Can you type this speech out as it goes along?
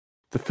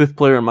The fifth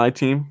player on my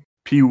team,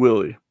 P.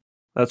 Willie.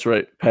 That's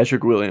right,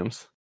 Patrick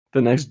Williams,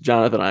 the next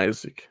Jonathan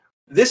Isaac.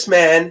 This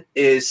man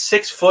is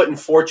 6 foot and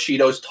 4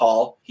 Cheetos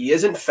tall. He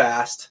isn't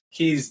fast.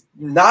 He's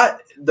not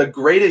the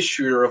greatest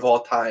shooter of all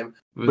time.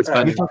 It's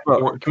been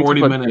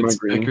 40 minutes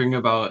bickering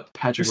about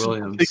Patrick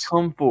Williams. They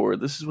come for.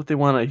 This is what they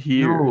want to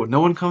hear. No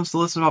one comes to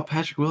listen about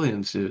Patrick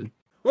Williams, dude.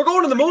 We're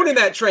going to the moon in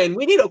that train.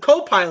 We need a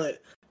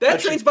co-pilot. That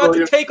train's about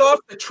to take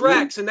off the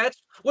tracks, and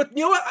that's what,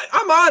 you know what?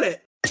 I'm on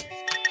it.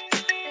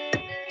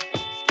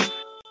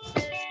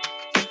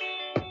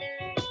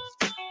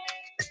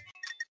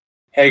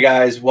 Hey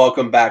guys,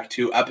 welcome back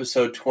to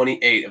episode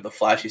 28 of the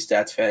Flashy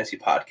Stats Fantasy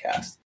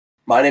Podcast.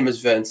 My name is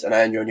Vince, and I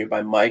am joined here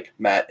by Mike,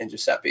 Matt, and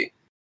Giuseppe.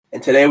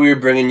 And today we are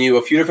bringing you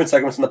a few different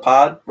segments in the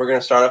pod. We're going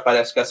to start off by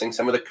discussing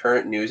some of the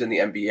current news in the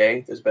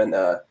NBA. There's been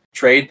a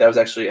trade that was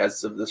actually,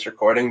 as of this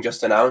recording,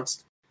 just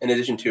announced, in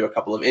addition to a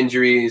couple of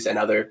injuries and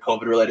other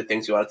COVID-related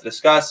things we wanted to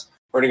discuss.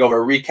 We're going to go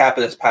over a recap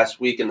of this past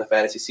week in the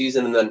fantasy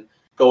season and then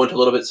go into a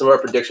little bit some of our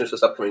predictions for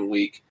this upcoming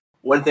week.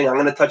 One thing I'm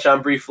going to touch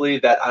on briefly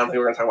that I don't think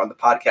we're going to talk about in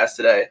the podcast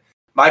today.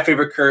 My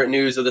favorite current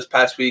news of this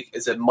past week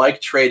is that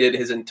Mike traded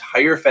his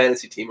entire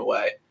fantasy team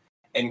away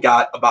and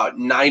got about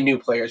 9 new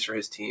players for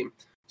his team.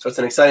 So it's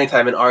an exciting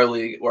time in our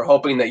league. We're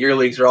hoping that your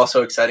leagues are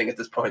also exciting at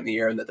this point in the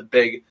year and that the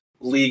big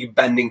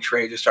league-bending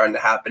trades are starting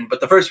to happen.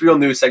 But the first real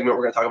news segment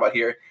we're going to talk about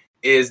here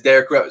is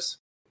Derrick Rose.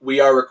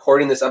 We are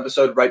recording this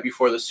episode right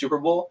before the Super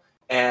Bowl,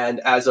 and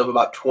as of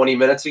about 20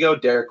 minutes ago,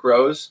 Derrick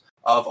Rose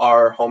of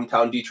our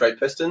hometown Detroit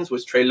Pistons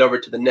was traded over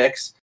to the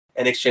Knicks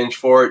in exchange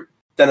for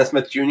Dennis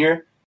Smith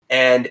Jr.,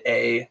 and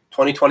a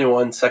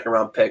 2021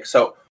 second-round pick.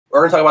 So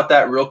we're going to talk about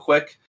that real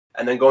quick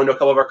and then go into a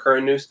couple of our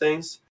current news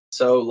things.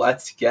 So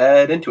let's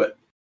get into it.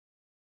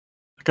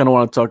 I kind of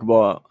want to talk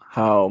about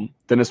how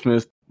Dennis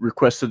Smith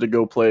requested to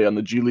go play on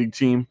the G League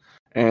team,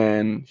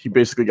 and he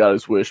basically got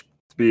his wish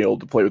to be able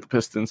to play with the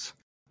Pistons.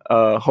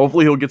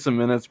 Hopefully he'll get some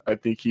minutes. I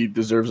think he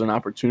deserves an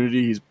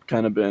opportunity. He's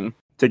kind of been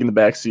taking the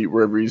backseat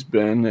wherever he's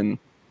been, and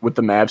with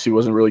the Mavs, he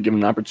wasn't really given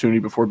an opportunity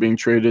before being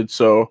traded.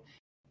 So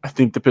I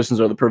think the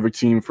Pistons are the perfect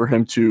team for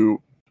him to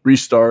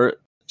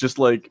restart, just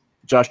like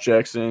Josh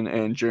Jackson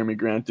and Jeremy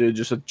Grant did,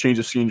 just a change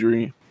of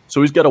scenery. So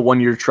he's got a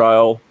 1-year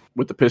trial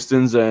with the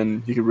Pistons,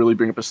 and he could really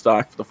bring up his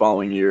stock for the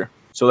following year.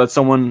 So that's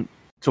someone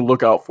to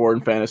look out for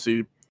in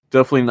fantasy.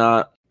 Definitely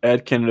not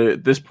ad candidate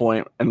at this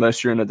point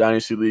unless you're in a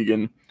dynasty league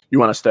and you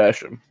want to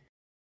stash him.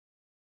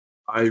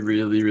 I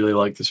really, really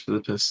like this for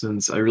the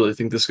Pistons. I really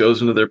think this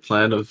goes into their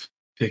plan of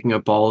picking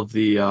up all of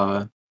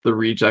the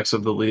rejects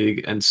of the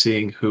league and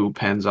seeing who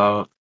pans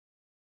out.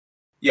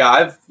 Yeah,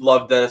 I've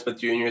loved Dennis Smith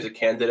Jr. as a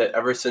candidate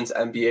ever since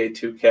NBA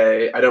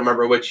 2K. I don't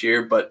remember which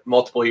year, but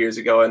multiple years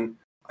ago. And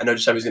I know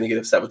Giuseppe's going to get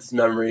upset with his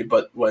memory,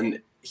 but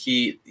when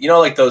he,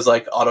 like those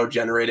like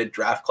auto-generated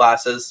draft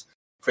classes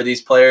for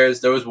these players,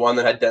 there was one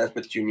that had Dennis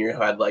Smith Jr.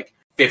 who had like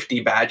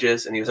 50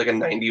 badges, and he was like a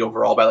 90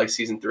 overall by like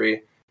season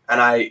 3.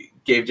 And I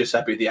gave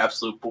Giuseppe the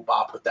absolute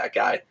boop-bop with that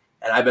guy.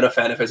 And I've been a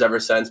fan of his ever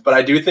since. But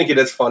I do think it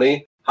is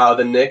funny how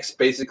the Knicks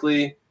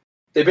basically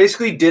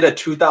did a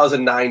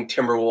 2009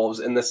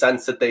 Timberwolves in the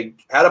sense that they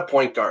had a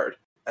point guard,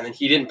 and then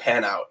he didn't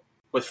pan out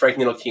with Frank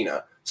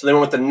Ntilikina. So they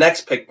went with the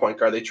next pick point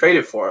guard. They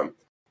traded for him.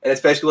 And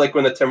it's basically like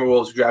when the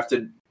Timberwolves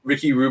drafted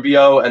Ricky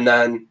Rubio and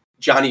then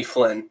Johnny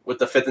Flynn with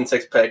the 5th and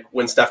 6th pick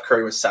when Steph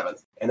Curry was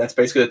 7th. And that's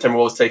basically the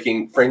Timberwolves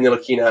taking Frank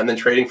Ntilikina and then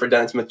trading for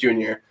Dennis Smith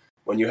Jr.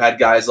 when you had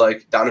guys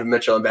like Donovan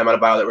Mitchell and Bam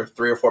Adebayo that were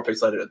 3 or 4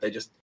 picks later that they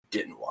just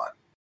didn't want.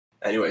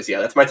 Anyways,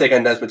 yeah, that's my take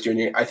on Dennis Smith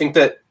Jr. I think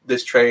that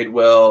this trade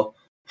will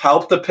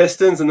help the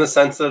Pistons in the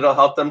sense that it'll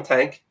help them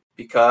tank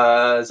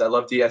because I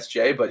love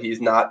DSJ, but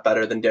he's not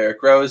better than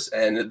Derrick Rose.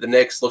 And the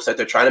Knicks looks like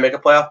they're trying to make a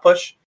playoff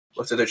push.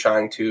 Looks like they're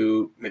trying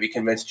to maybe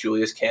convince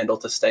Julius Randle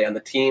to stay on the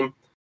team.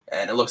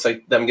 And it looks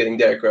like them getting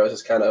Derrick Rose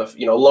is kind of,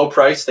 low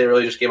price. They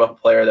really just gave up a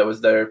player that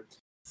was their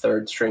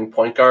 3rd string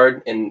point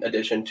guard in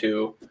addition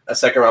to a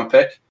 2nd round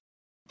pick.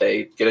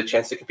 They get a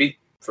chance to compete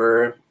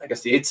for, I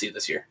guess, the 8th seed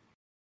this year.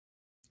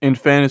 In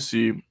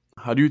fantasy,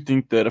 how do you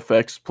think that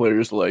affects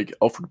players like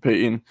Elfrid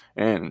Payton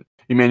and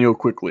Emmanuel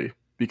Quickley?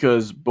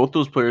 Because both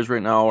those players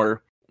right now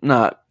are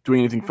not doing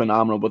anything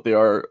phenomenal, but they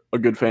are a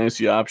good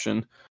fantasy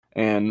option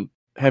and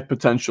have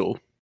potential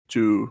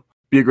to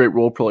be a great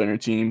role player in your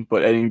team.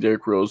 But adding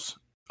Derrick Rose,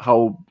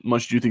 how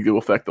much do you think it will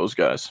affect those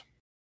guys?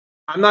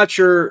 I'm not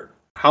sure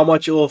how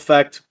much it will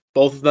affect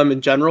both of them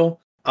in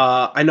general.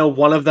 I know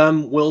one of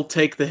them will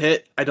take the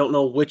hit. I don't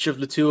know which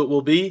of the two it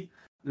will be.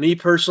 Me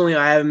personally,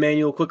 I have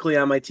Emmanuel Quickley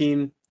on my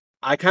team.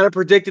 I kind of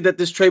predicted that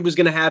this trade was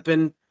going to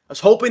happen. I was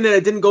hoping that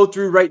it didn't go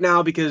through right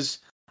now because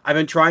I've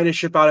been trying to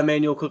ship out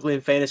Emmanuel Quickley in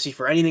fantasy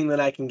for anything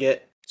that I can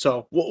get.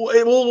 So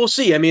we'll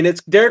see. I mean,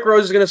 it's Derrick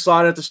Rose is going to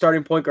slot at the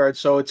starting point guard,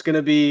 so it's going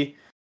to be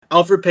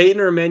Elfrid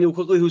Payton or Emmanuel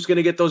Quickley who's going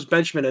to get those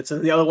bench minutes,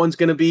 and the other one's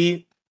going to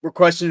be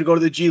requesting to go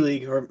to the G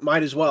League, or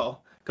might as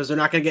well, because they're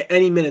not going to get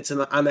any minutes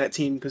on that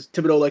team because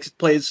Thibodeau likes to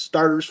play his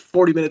starters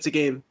 40 minutes a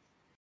game.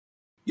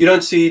 You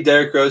don't see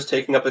Derrick Rose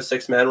taking up a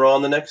 6-man role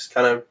in the Knicks,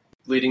 kind of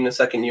leading the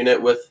second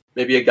unit with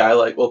maybe a guy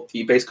like,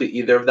 basically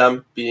either of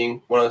them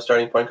being one of the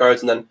starting point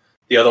guards, and then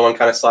the other one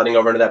kind of sliding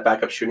over into that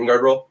backup shooting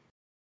guard role?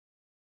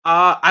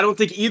 I don't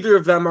think either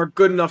of them are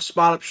good enough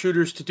spot-up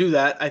shooters to do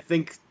that. I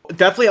think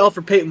definitely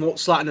Alfred Payton won't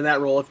slot into that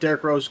role if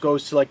Derrick Rose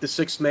goes to like the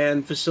sixth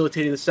man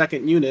facilitating the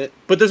second unit.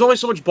 But there's only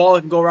so much ball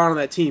that can go around on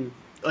that team,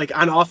 like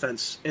on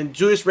offense. And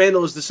Julius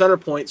Randle is the center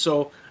point.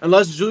 So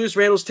unless Julius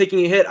Randle's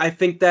taking a hit, I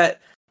think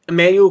that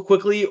Emmanuel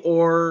Quickley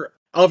or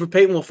Alfred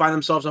Payton will find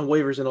themselves on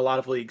waivers in a lot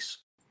of leagues.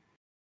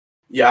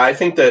 Yeah, I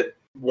think that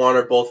one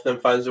or both of them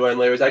finds their way in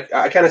waivers.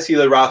 I kind of see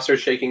the roster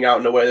shaking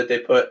out in a way that they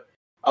put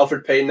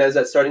Alfred Payton as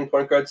that starting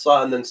point guard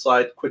slot and then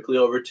slide quickly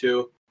over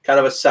to kind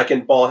of a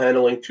second ball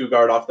handling two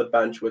guard off the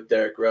bench with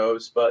Derrick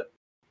Rose. But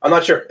I'm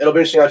not sure. It'll be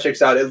interesting how it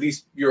shakes out. At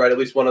least you're right. At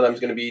least one of them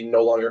is going to be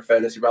no longer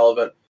fantasy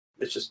relevant.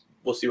 It's just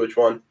we'll see which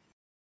one.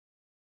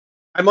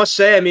 I must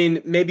say, I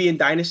mean, maybe in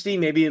Dynasty,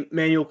 maybe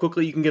Emmanuel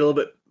Quickley, you can get a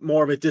little bit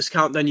more of a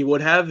discount than you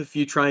would have if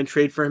you try and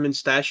trade for him and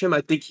stash him.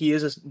 I think he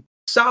is a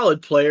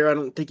solid player. I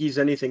don't think he's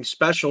anything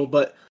special,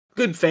 but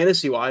good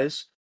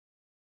fantasy-wise.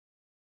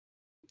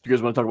 You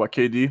guys want to talk about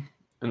KD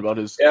and about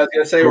his? Yeah, I was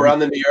going to say, we're on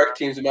the New York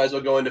teams. We might as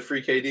well go into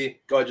free KD.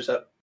 Go ahead,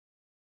 Giuseppe.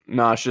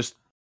 Nah, it's just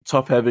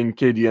tough having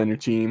KD on your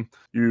team.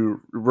 You're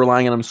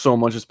relying on him so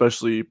much,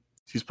 especially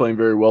he's playing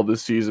very well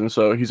this season.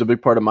 So he's a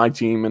big part of my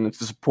team, and it's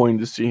disappointing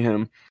to see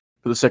him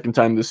for the second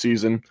time this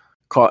season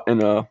caught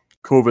in a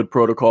COVID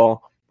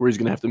protocol where he's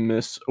going to have to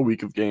miss a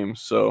week of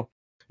games. So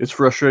it's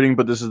frustrating,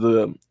 but this is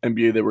the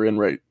NBA that we're in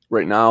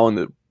right now,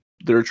 and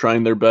they're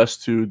trying their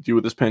best to deal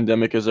with this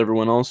pandemic as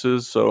everyone else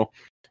is. So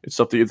it's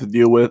stuff that you have to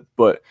deal with.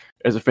 But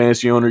as a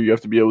fantasy owner, you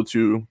have to be able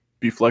to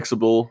be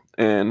flexible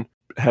and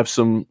have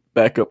some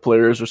backup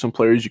players or some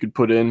players you could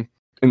put in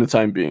the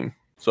time being.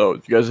 So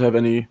if you guys have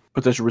any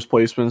potential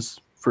replacements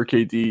for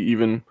KD,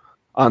 even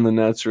on the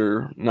Nets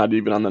or not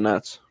even on the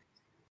Nets.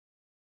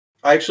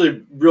 I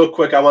actually, real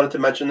quick, I wanted to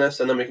mention this,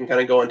 and then we can kind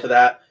of go into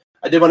that.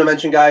 I did want to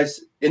mention, guys,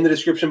 in the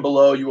description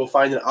below, you will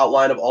find an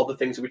outline of all the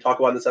things that we talk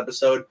about in this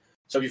episode.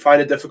 So if you find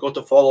it difficult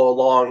to follow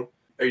along,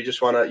 or you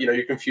just want to,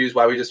 you're confused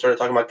why we just started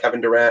talking about Kevin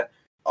Durant,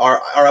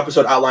 our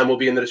episode outline will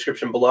be in the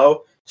description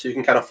below, so you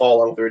can kind of follow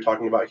along with what we're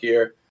talking about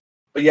here.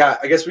 But yeah,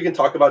 I guess we can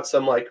talk about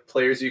some like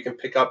players you can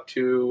pick up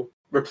to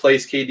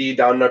replace KD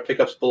down in our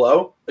pickups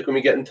below, like when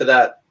we get into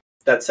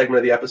that segment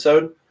of the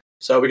episode.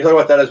 So we can talk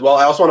about that as well.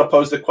 I also want to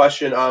pose the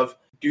question of,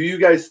 do you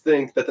guys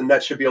think that the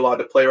Nets should be allowed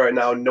to play right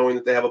now, knowing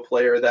that they have a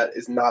player that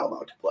is not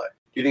allowed to play?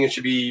 Do you think it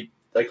should be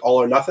like all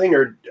or nothing,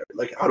 or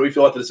like how do we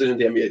feel about the decision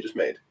the NBA just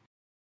made?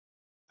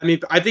 I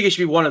mean, I think it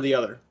should be one or the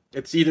other.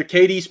 It's either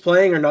KD's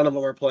playing or none of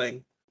them are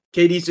playing.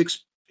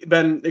 KD's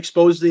been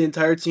exposed to the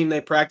entire team.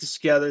 They practice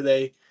together.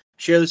 They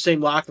share the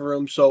same locker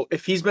room. So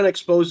if he's been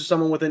exposed to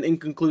someone with an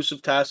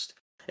inconclusive test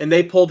and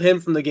they pulled him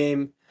from the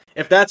game,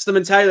 if that's the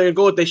mentality they're going to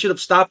go with, they should have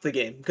stopped the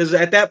game. Because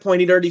at that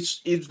point,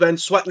 he's been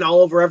sweating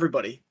all over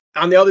everybody.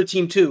 On the other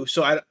team too,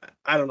 so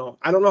I don't know.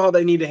 I don't know how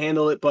they need to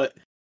handle it, but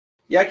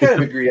yeah, I kind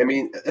of agree. I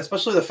mean,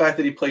 especially the fact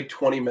that he played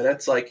 20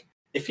 minutes. Like,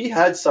 if he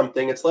had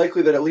something, it's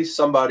likely that at least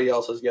somebody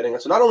else is getting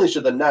it. So not only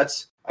should the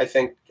Nets, I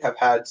think, have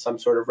had some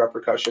sort of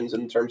repercussions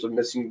in terms of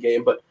missing a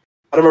game, but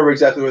I don't remember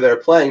exactly where they were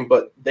playing,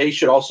 but they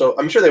should also.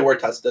 I'm sure they were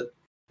tested.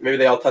 Maybe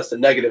they all tested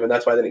negative, and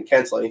that's why they didn't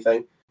cancel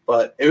anything.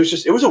 But it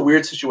was a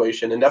weird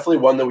situation, and definitely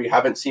one that we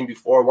haven't seen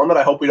before. One that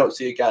I hope we don't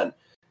see again.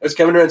 It was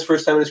Kevin Durant's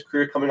first time in his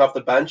career coming off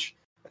the bench.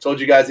 Told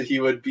you guys that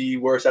he would be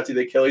worse after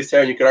the Achilles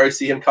tear, and you could already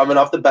see him coming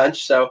off the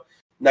bench. So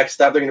next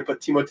step, they're going to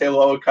put Timothé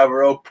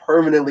Luwawu-Cabarrot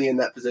permanently in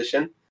that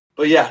position.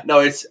 But yeah, no,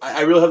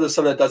 I really hope there's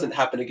something that doesn't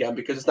happen again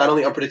because it's not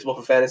only unpredictable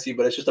for fantasy,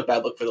 but it's just a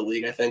bad look for the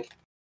league, I think.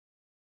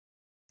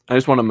 I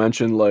just want to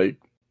mention, like,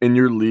 in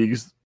your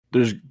leagues,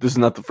 this is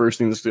not the first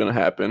thing that's going to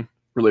happen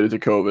related to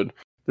COVID.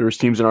 There was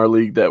teams in our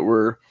league that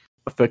were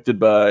affected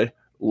by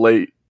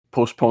late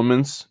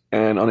postponements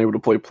and unable to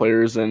play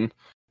players, and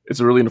it's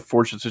a really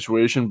unfortunate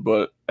situation,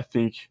 but I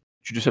think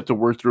you just have to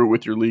work through it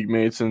with your league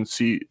mates and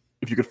see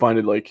if you could find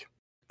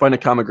a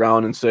common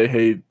ground and say,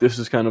 hey, this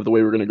is kind of the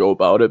way we're going to go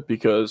about it,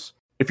 because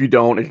if you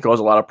don't, it can cause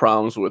a lot of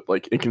problems with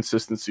like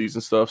inconsistencies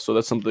and stuff. So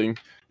that's something,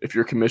 if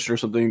you're a commissioner,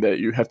 something that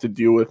you have to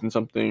deal with and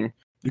something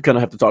you kind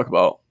of have to talk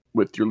about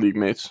with your league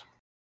mates.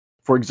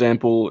 For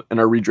example, in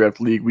our redraft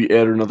league, we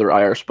added another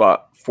IR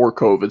spot for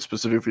COVID,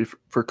 specifically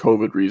for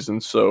COVID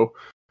reasons. So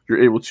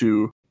you're able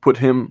to put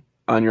him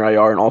on your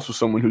IR and also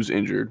someone who's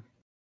injured.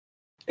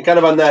 And kind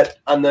of on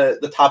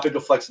the topic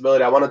of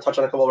flexibility, I want to touch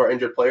on a couple of our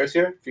injured players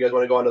here, if you guys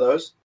want to go on to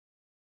those.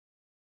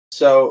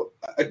 So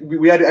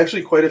we had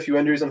actually quite a few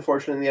injuries,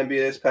 unfortunately, in the NBA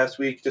this past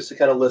week. Just to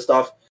kind of list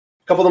off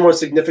a couple of the more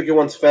significant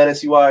ones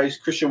fantasy-wise.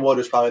 Christian Wood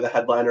was probably the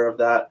headliner of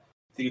that.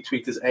 I think he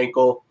tweaked his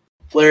ankle.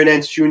 Larry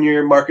Nance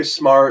Jr., Marcus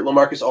Smart,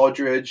 LaMarcus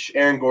Aldridge,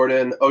 Aaron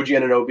Gordon, OG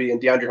Anunoby,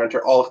 and DeAndre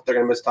Hunter, all they're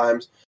going to miss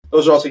times.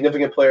 Those are all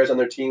significant players on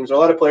their teams. There are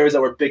a lot of players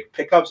that were big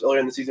pickups earlier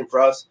in the season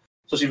for us.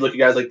 Especially if you look at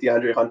guys like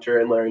DeAndre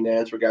Hunter and Larry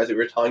Nance were guys that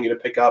we were telling you to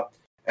pick up.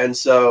 And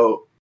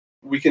so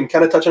we can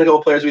kind of touch on a couple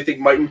of players we think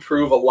might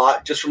improve a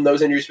lot just from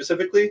those injuries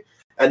specifically.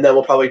 And then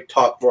we'll probably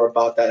talk more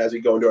about that as we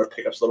go into our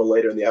pickups a little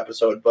later in the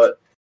episode. But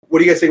what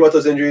do you guys think about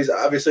those injuries?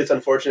 Obviously, it's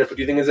unfortunate, but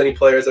do you think there's any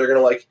players that are going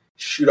to like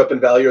shoot up in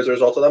value as a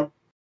result of them?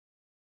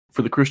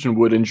 for the Christian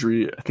Wood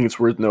injury, I think it's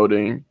worth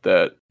noting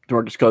that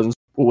DeMarcus Cousins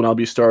will now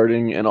be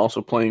starting and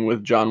also playing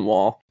with John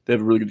Wall. They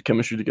have really good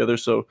chemistry together,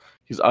 so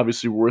he's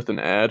obviously worth an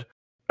add.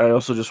 I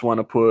also just want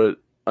to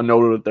put a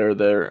note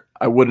there.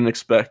 I wouldn't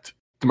expect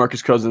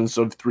DeMarcus Cousins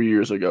of 3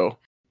 years ago.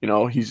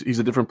 He's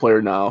a different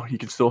player now. He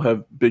can still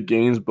have big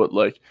gains, but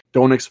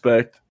don't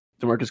expect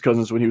DeMarcus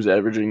Cousins when he was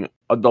averaging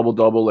a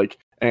double-double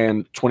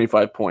and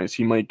 25 points.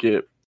 He might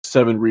get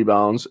 7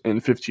 rebounds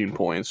and 15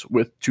 points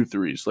with 2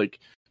 threes.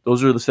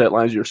 Those are the stat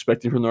lines you're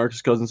expecting from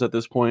DeMarcus Cousins at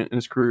this point in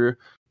his career.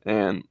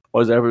 And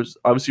while his average is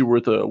obviously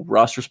worth a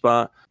roster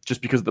spot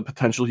just because of the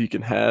potential he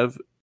can have,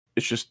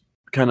 it's just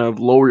kind of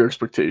lower your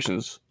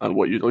expectations on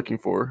what you're looking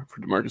for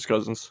DeMarcus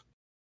Cousins.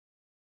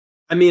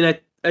 I mean,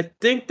 I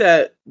think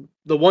that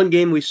the one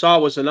game we saw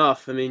was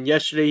enough. I mean,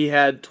 yesterday he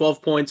had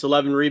 12 points,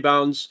 11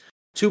 rebounds,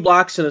 2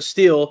 blocks, and a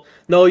steal.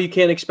 No, you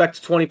can't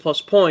expect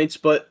 20-plus points,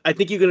 but I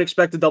think you can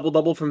expect a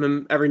double-double from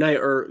him every night,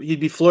 or he'd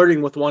be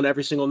flirting with one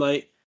every single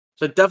night.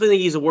 So I definitely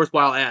think he's a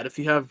worthwhile add. If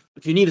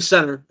you need a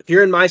center, if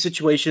you're in my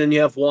situation and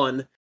you have 1.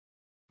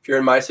 If you're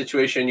in my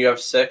situation and you have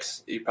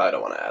 6, you probably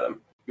don't want to add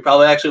him. You're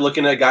probably actually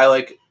looking at a guy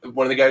like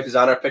one of the guys who's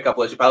on our pickup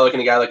list. You're probably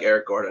looking at a guy like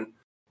Eric Gordon,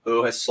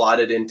 who has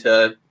slotted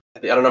into, I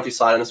don't know if he's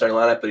slotted in the starting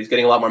lineup, but he's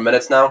getting a lot more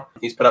minutes now.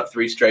 He's put up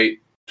 3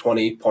 straight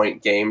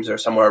 20-point games or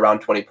somewhere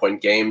around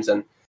 20-point games,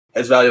 and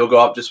his value will go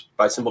up just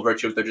by simple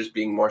virtue of there just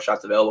being more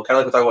shots available. Kind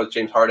of like we're talking about with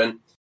James Harden.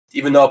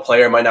 Even though a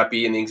player might not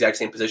be in the exact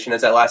same position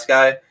as that last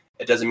guy,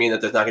 it doesn't mean that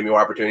there's not going to be more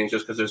opportunities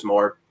just because there's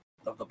more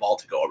of the ball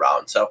to go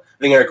around. So I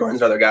think Eric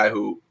Gordon's another guy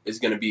who is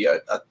going to be a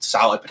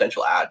solid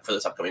potential add for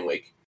this upcoming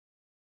week.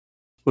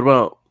 What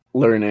about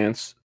Larry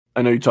Nance?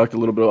 I know you talked a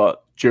little bit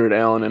about Jared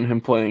Allen and him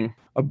playing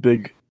a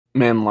big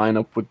man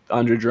lineup with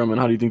Andre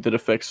Drummond. How do you think that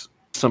affects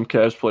some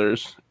Cavs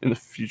players in the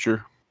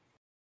future?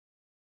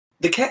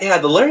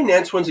 The Larry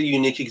Nance one's a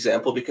unique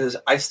example because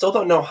I still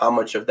don't know how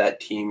much of that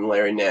team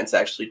Larry Nance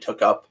actually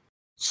took up.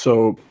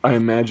 So I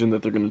imagine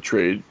that they're going to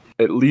trade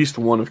at least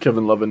one of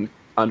Kevin Love and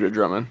Andre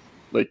Drummond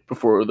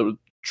before the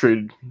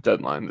trade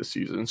deadline this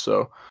season.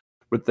 So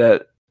with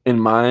that in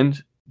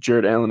mind,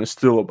 Jared Allen is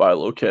still a buy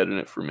low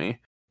candidate for me.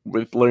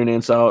 With Larry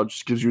Nance out, it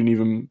just gives you an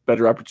even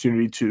better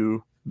opportunity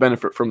to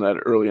benefit from that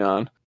early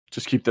on.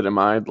 Just keep that in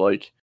mind.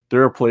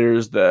 There are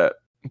players that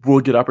will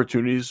get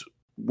opportunities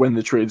when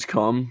the trades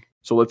come.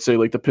 So let's say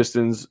the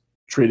Pistons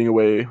trading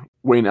away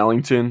Wayne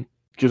Ellington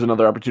gives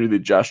another opportunity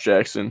to Josh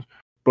Jackson,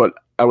 but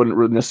I wouldn't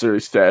really necessarily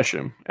stash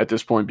him at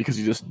this point because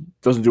he just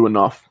doesn't do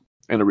enough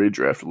in a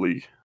redraft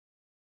league.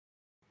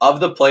 Of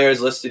the players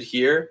listed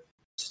here,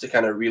 just to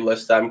kind of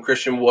relist them,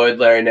 Christian Wood,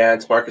 Larry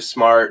Nance, Marcus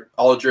Smart,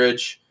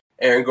 Aldridge,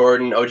 Aaron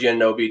Gordon, OG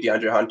Anunoby,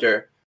 DeAndre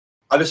Hunter.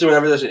 Obviously,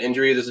 whenever there's an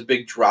injury, there's a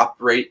big drop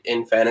rate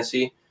in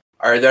fantasy.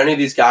 Are there any of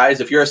these guys,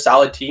 if you're a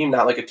solid team,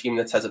 not like a team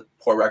that has a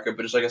poor record,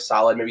 but just a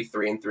solid maybe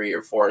 3-3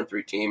 or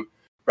 4-3 team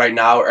right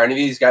now, are any of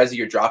these guys that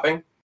you're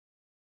dropping?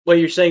 Well,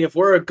 you're saying if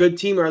we're a good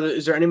team,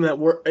 is there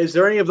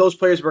any of those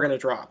players we're going to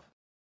drop?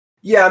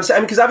 Yeah, I'm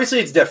saying because obviously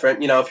it's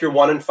different. If you're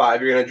 1-5,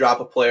 you're going to drop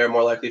a player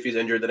more likely if he's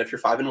injured than if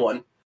you're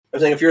 5-1. I'm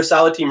saying if you're a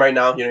solid team right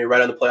now, you're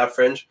right on the playoff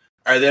fringe.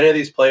 Are there any of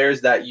these players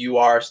that you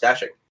are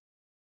stashing?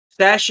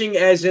 Stashing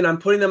as in I'm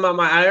putting them on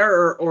my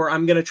IR, or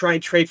I'm going to try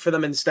and trade for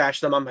them and stash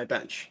them on my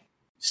bench?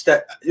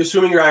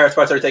 Assuming your IR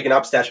spots are taken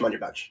up, stash them on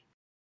your bench.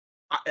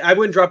 I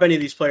wouldn't drop any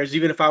of these players,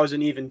 even if I was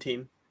an even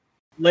team.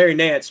 Larry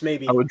Nance,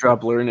 maybe. I would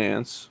drop Larry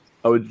Nance.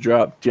 I would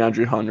drop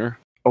DeAndre Hunter.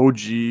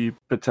 OG,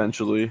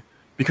 potentially.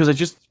 Because I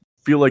just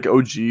feel like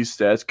OG's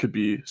stats could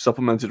be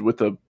supplemented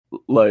with a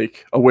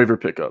waiver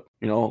pickup.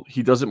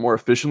 He does it more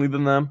efficiently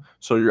than them,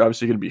 so you're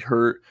obviously going to be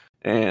hurt,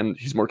 and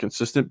he's more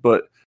consistent.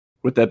 But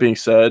with that being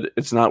said,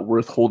 it's not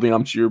worth holding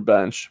him to your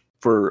bench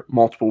for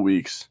multiple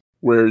weeks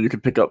where you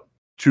could pick up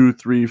 2,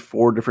 3,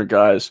 4 different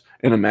guys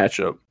in a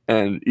matchup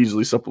and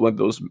easily supplement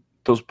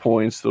those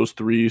points, those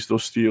threes,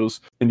 those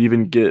steals, and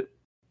even get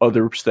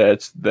other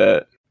stats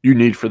that you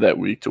need for that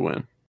week to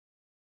win.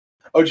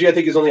 OG, I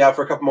think, is only out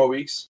for a couple more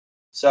weeks.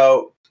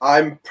 So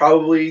I'm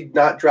probably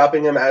not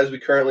dropping him as we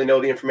currently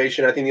know the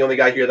information. I think the only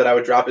guy here that I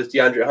would drop is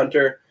DeAndre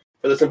Hunter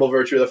for the simple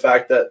virtue of the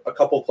fact that a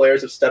couple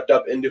players have stepped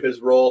up into his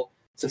role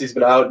since he's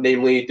been out,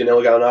 namely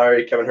Danilo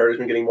Gallinari, Kevin Huerter has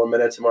been getting more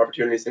minutes and more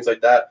opportunities, things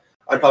like that.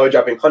 I'm probably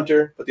dropping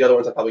Hunter, but the other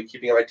ones I'm probably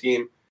keeping on my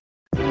team.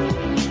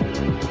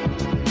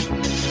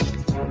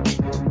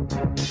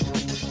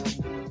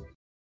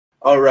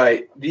 All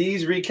right,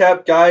 these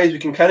recap guys, we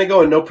can kind of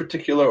go in no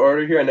particular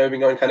order here. I know we've been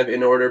going kind of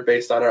in order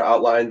based on our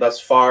outline thus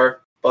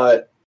far,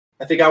 but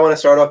I think I want to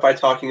start off by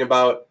talking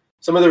about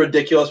some of the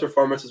ridiculous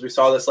performances we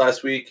saw this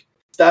last week.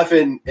 Steph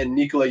and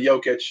Nikola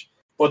Jokic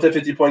both had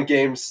 50-point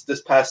games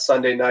this past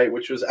Sunday night,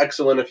 which was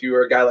excellent if you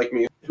were a guy like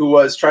me who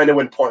was trying to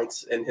win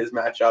points in his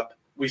matchup.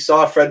 We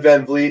saw Fred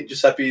VanVleet,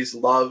 Giuseppe's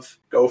love,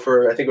 go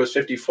for, I think it was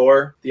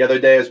 54 the other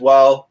day as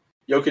well.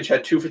 Jokic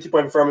had 2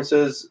 50-point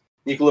performances.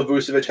 Nikola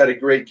Vucevic had a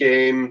great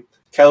game.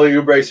 Kelly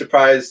Oubre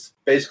surprised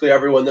basically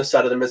everyone this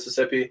side of the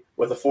Mississippi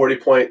with a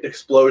 40-point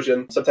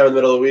explosion sometime in the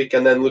middle of the week.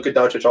 And then Luka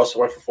Doncic also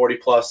went for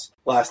 40-plus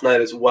last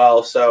night as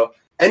well. So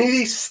Any of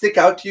these stick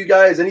out to you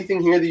guys? Anything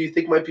here that you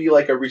think might be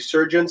like a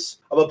resurgence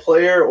of a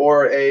player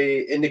or a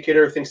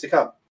indicator of things to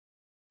come?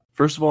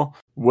 First of all,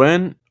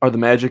 when are the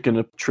Magic going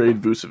to trade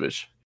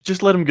Vucevic?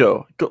 Just let him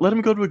go. Let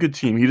him go to a good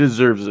team. He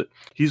deserves it.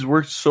 He's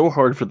worked so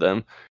hard for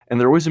them, and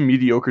they're always a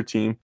mediocre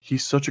team.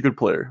 He's such a good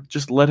player.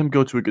 Just let him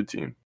go to a good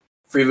team.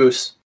 Free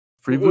Vuce.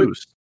 Free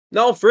Vuce.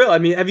 No, for real. I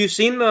mean, have you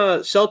seen the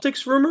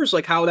Celtics rumors?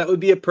 Like how that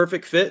would be a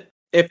perfect fit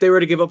if they were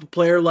to give up a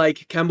player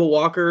like Kemba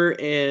Walker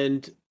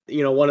and,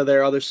 one of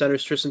their other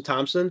centers, Tristan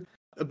Thompson.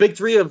 A big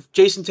three of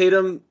Jason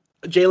Tatum,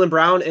 Jaylen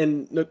Brown,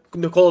 and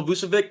Nikola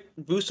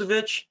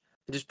Vucevic.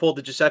 I just pulled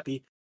the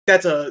Giuseppe.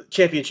 That's a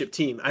championship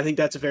team. I think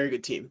that's a very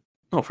good team.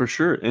 Oh, for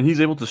sure. And he's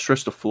able to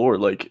stretch the floor.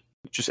 Like,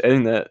 just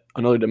adding that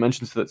another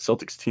dimension to that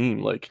Celtics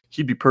team, like,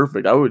 he'd be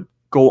perfect. I would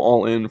go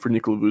all in for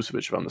Nikola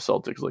Vucevic if I'm the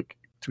Celtics, like,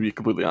 to be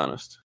completely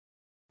honest.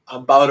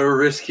 I'm about to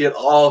risk it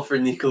all for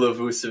Nikola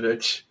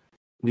Vucevic.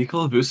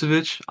 Nikola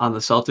Vucevic on the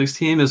Celtics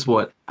team is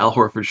what Al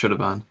Horford should have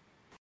been.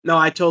 No,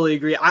 I totally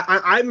agree.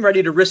 I'm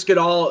ready to risk it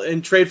all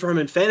and trade for him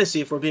in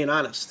fantasy, if we're being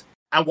honest.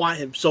 I want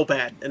him so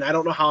bad, and I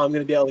don't know how I'm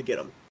going to be able to get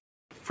him.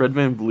 Fred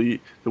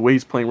VanVleet, the way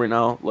he's playing right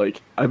now,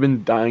 like, I've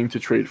been dying to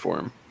trade for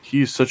him.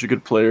 He's such a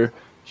good player.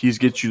 He's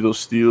gets you those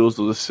steals,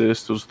 those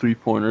assists, those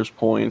three-pointers,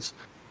 points.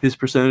 His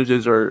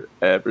percentages are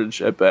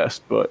average at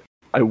best, but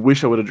I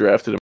wish I would have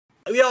drafted him.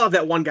 We all have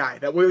that one guy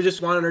that we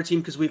just want on our team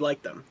because we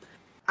like them.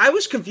 I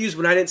was confused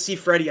when I didn't see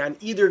Freddie on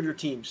either of your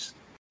teams.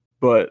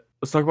 But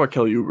let's talk about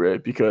Kelly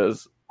Oubre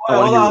because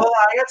Hold on.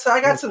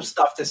 I got some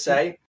stuff to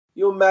say.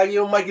 You and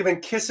Mike have been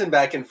kissing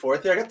back and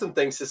forth here. I got some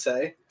things to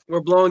say.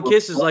 We're blowing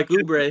kisses like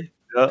Oubre.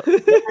 Yeah.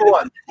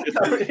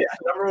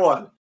 Number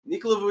one.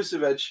 Nikola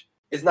Vucevic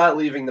is not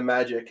leaving the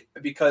Magic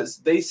because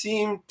they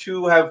seem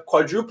to have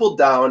quadrupled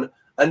down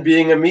on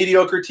being a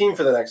mediocre team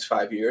for the next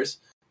 5 years.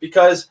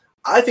 Because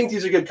I think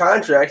these are good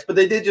contracts, but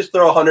they did just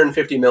throw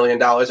 $150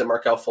 million at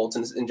Markelle Fultz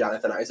and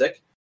Jonathan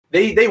Isaac.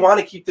 They want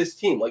to keep this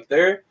team. Like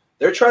they're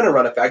trying to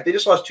run it back. They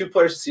just lost 2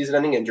 players to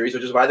season-ending injuries,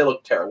 which is why they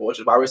look terrible, which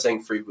is why we're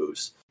saying free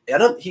Vuce.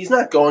 He's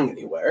not going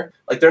anywhere.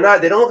 Like they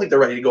don't look like they're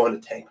ready to go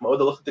into tank mode.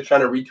 They look like they're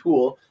trying to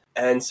retool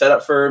and set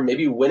up for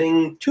maybe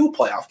winning 2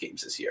 playoff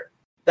games this year.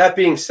 That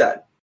being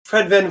said,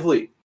 Fred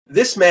VanVleet.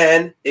 This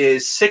man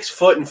is 6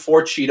 foot and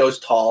 4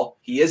 Cheetos tall.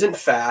 He isn't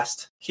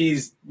fast.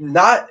 He's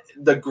not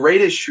the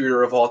greatest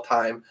shooter of all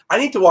time. I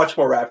need to watch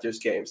more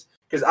Raptors games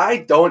because I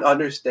don't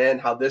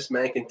understand how this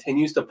man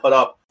continues to put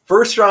up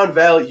first-round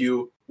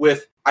value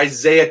with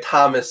Isaiah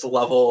Thomas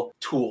level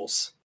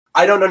tools.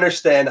 I don't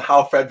understand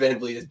how Fred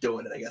VanVleet is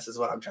doing it, I guess is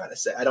what I'm trying to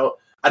say. I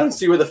don't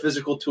see where the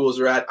physical tools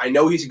are at. I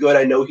know he's good.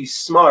 I know he's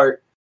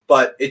smart,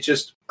 but it's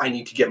just I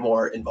need to get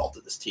more involved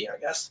with this team, I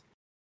guess.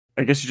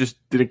 I guess you just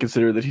didn't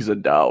consider that he's a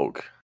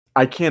dog.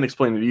 I can't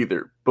explain it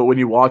either, but when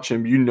you watch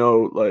him,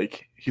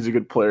 like, he's a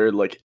good player.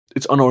 Like,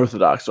 it's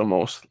unorthodox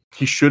almost.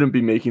 He shouldn't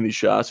be making these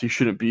shots. He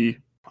shouldn't be.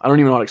 I don't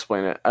even know how to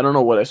explain it. I don't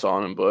know what I saw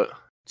in him, but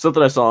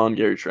something I saw on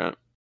Gary Trent.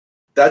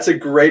 That's a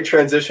great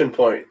transition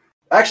point.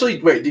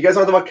 Actually, wait, do you guys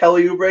want to talk about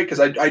Kelly Oubre? Because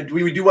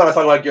we do want to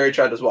talk about Gary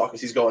Trent as well,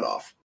 because he's going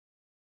off.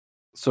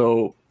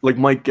 So, like,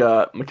 Mike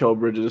got Mikal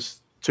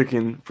Bridges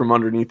taken from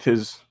underneath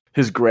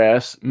his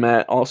grass.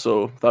 Matt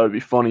also thought it would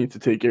be funny to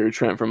take Gary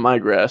Trent from my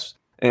grass.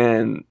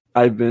 And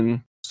I've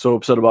been so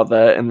upset about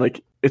that. And,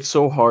 like, it's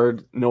so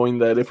hard knowing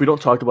that if we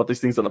don't talk about these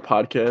things on the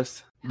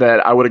podcast,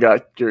 that I would have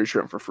got Gary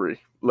Trent for free.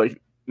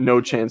 Like, no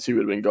chance he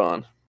would have been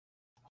gone.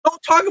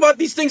 Don't talk about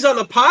these things on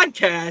the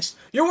podcast.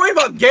 You're worried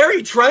about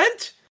Gary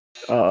Trent?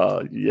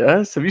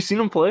 Yes. Have you seen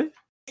him play?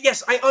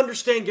 Yes, I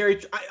understand,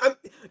 Gary.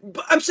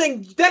 I'm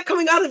saying that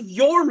coming out of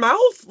your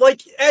mouth,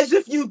 like, as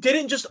if you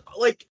didn't just,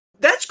 like,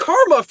 that's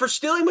karma for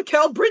stealing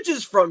Mikal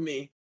Bridges from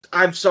me.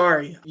 I'm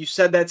sorry. You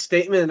said that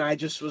statement, and I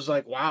just was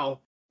like, wow.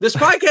 This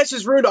podcast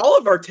has ruined all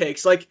of our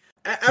takes. Like,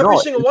 every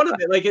single one of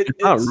it. Like, it's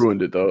not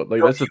ruined it, though.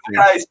 Like, that's the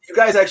thing. You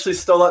guys actually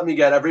still let me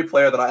get every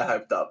player that I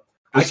hyped up.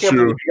 I can't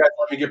believe you guys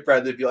let me get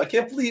Bradley Beal. I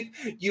can't believe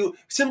you,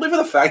 simply for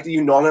the fact that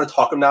you know I'm going to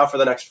talk him now for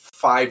the next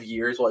 5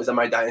 years while he's on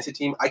my dynasty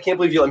team. I can't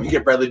believe you let me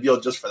get Bradley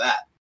Beal just for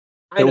that.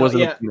 It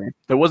wasn't up to me.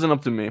 That wasn't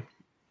up to me.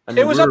 I mean,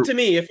 it was up to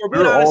me. If we're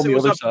being honest, it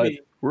was up to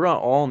me. We're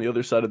all on the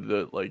other side of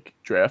the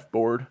draft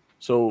board,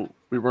 so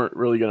we weren't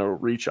really going to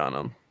reach on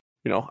him.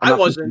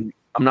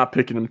 I'm not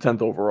picking him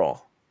 10th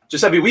overall.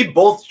 Giuseppe, we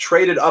both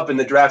traded up in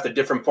the draft at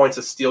different points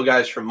to steal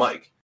guys from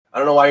Mike. I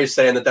don't know why you're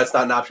saying that that's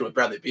not an option with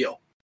Bradley Beal.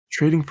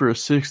 Trading for a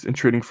 6th and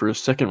trading for a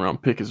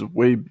 2nd-round pick is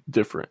way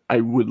different.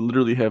 I would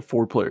literally have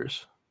 4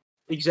 players.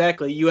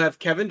 Exactly. You have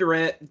Kevin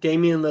Durant,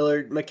 Damian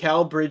Lillard,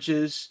 Mikal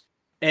Bridges,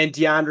 and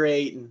DeAndre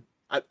Ayton.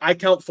 I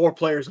count 4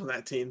 players on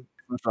that team.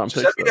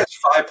 Giuseppe has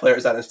 5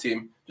 players on his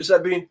team.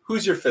 Giuseppe,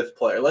 who's your 5th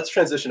player? Let's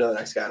transition to the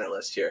next guy on our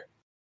list here.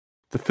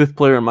 The 5th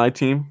player on my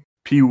team,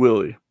 P.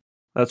 Willie.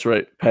 That's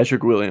right,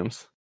 Patrick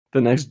Williams.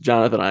 The next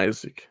Jonathan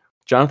Isaac.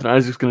 Jonathan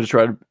Isaac's going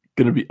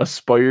to be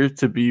aspire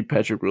to be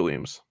Patrick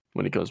Williams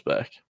when he comes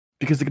back.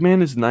 Because the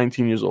man is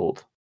 19 years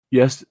old.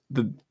 Yes,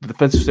 the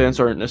defensive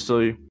stats aren't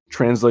necessarily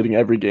translating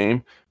every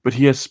game, but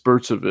he has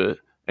spurts of it,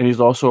 and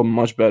he's also a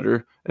much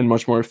better and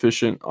much more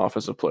efficient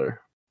offensive player.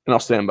 and I'll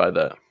stand by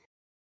that.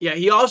 Yeah,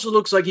 he also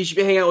looks like he should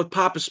be hanging out with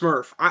Papa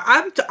Smurf.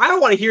 I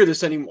don't want to hear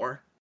this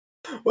anymore.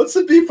 What's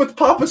the beef with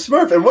Papa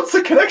Smurf, and what's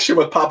the connection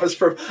with Papa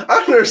Smurf? I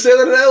don't understand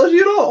that analogy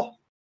at all.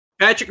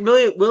 Patrick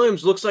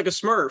Williams looks like a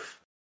Smurf.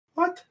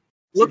 What?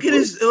 Look at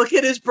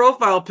his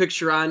profile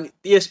picture on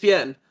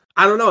ESPN.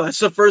 I don't know. That's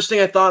the first thing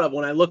I thought of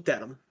when I looked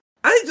at him.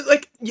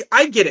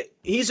 I get it.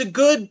 He's a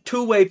good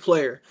two-way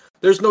player.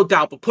 There's no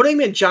doubt. But putting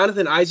him in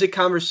Jonathan Isaac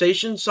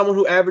conversation, someone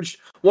who averaged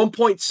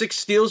 1.6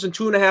 steals and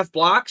 2.5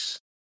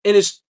 blocks in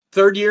his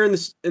third year in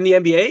the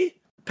NBA,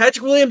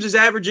 Patrick Williams is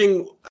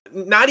averaging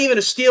not even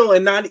a steal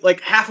and not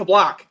like half a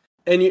block.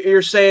 And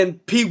you're saying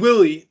P.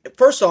 Willie.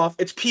 First off,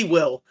 it's P.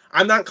 Will.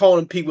 I'm not calling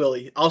him P.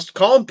 Willie. I'll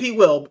call him P.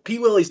 Will, but P.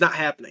 Willie's not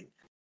happening.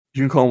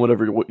 You can call him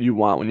whatever you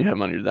want when you have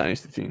him on your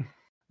dynasty team.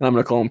 And I'm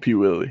going to call him P.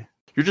 Willie.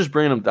 You're just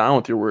bringing him down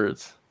with your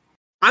words.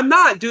 I'm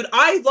not, dude.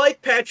 I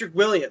like Patrick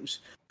Williams.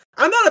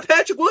 I'm not a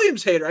Patrick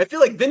Williams hater. I feel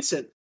like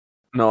Vincent.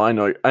 No, I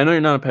know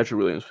you're not a Patrick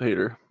Williams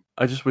hater.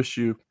 I just wish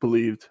you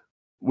believed.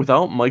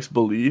 Without Mike's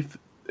belief,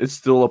 it's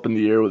still up in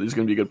the air whether he's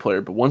going to be a good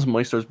player. But once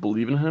Mike starts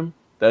believing him,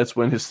 that's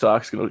when his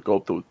stock's going to go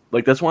up.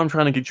 That's why I'm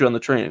trying to get you on the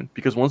train.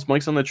 Because once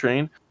Mike's on the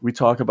train, we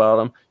talk about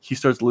him. He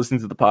starts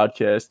listening to the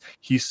podcast.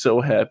 He's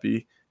so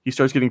happy. He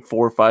starts getting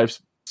 4, 5,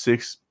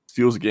 6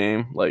 steals a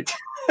game. Like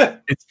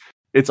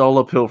it's all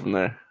uphill from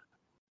there.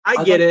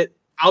 I get it.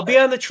 I'll be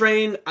on the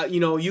train.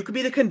 You could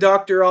be the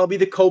conductor. I'll be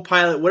the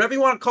co-pilot. Whatever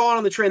you want to call it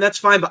on the train, that's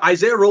fine. But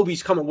Isaiah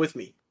Roby's coming with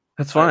me.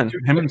 That's fine.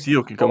 Him and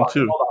Theo can come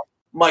too. Hold on.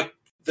 Mike,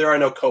 there are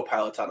no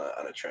co-pilots on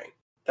a train.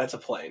 That's a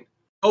plane.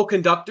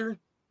 Co-conductor?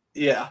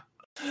 Yeah.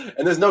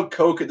 And there's no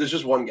there's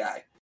just one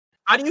guy.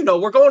 How do you know?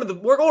 We're going to the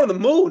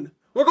moon.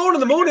 We're going to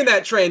the moon in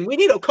that train. We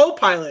need a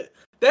co-pilot.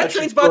 That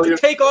train's about to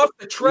take off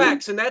the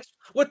tracks, and that's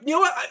what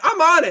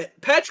I'm on it.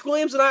 Patrick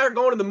Williams and I are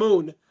going to the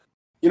moon.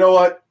 You know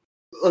what?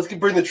 Let's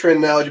bring the train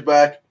analogy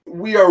back.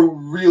 We are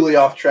really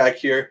off track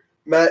here.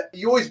 Matt,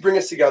 you always bring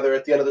us together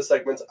at the end of the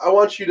segments. I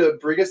want you to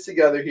bring us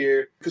together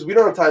here because we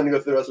don't have time to go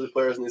through the rest of the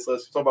players in these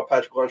lists. We'll talk about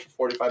Patrick Williams for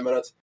 45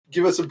 minutes.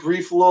 Give us a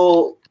brief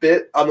little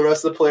bit on the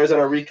rest of the players on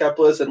our recap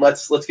list, and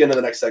let's get into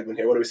the next segment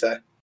here. What do we say?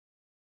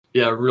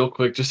 Yeah, real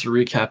quick, just to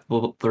recap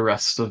the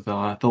rest of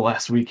the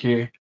last week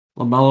here.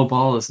 LaMelo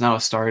Ball is now a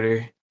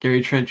starter.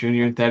 Gary Trent Jr.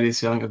 and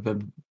Thaddeus Young have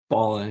been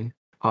balling.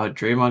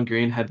 Draymond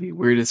Green had the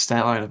weirdest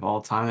stat line of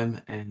all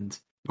time, and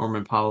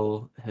Norman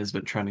Powell has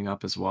been trending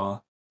up as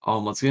well.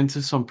 Let's get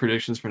into some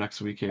predictions for next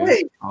week here.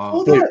 Wait,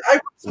 hold on. I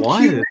put some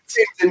cute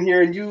nicknames in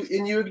here, and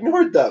you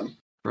ignored them.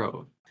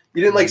 Bro.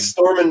 You didn't like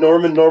Storm and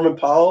Norman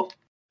Powell?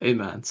 Hey,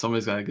 man,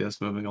 somebody's got to get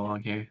us moving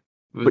along here.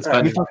 We've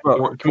spent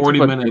 40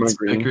 minutes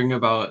bickering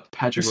about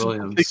Patrick this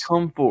Williams. They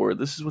come for.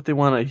 This is what they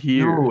want to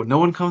hear. No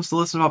one comes to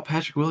listen about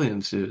Patrick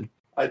Williams, dude.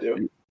 I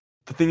do.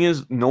 The thing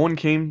is, no one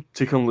came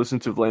to come listen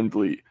to Van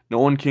Vliet. No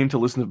one came to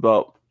listen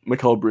about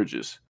Mikal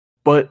Bridges.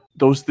 But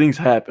those things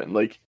happen.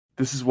 Like,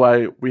 this is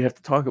why we have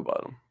to talk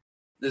about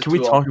them. Can we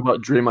talk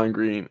about Draymond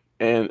Green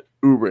and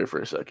Oubre for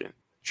a second?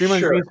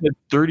 Draymond Green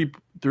had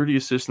 30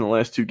 assists in the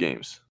last 2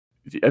 games.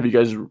 Have you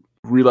guys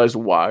realized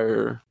why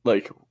or,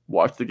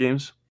 watched the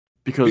games?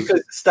 Because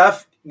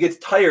Steph gets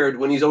tired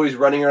when he's always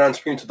running around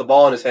screens with the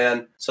ball in his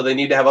hand, so they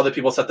need to have other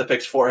people set the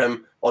picks for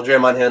him while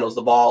Draymond handles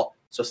the ball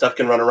so Steph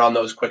can run around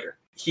those quicker.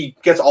 He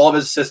gets all of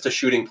his assists to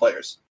shooting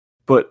players.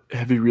 But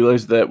have you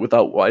realized that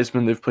without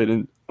Wiseman, they've played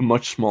in a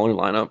much smaller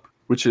lineup,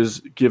 which has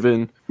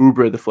given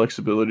Oubre the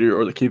flexibility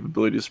or the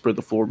capability to spread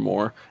the floor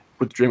more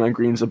with Draymond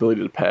Green's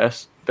ability to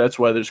pass? That's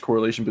why there's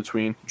correlation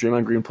between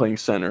Draymond Green playing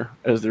center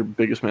as their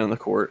biggest man on the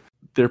court.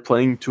 They're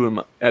playing to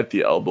him at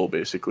the elbow,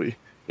 basically,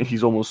 and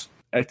he's almost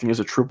acting as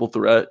a triple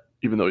threat,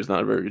 even though he's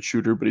not a very good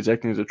shooter, but he's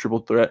acting as a triple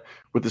threat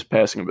with his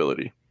passing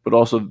ability. But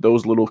also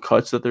those little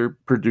cuts that they're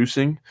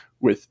producing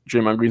with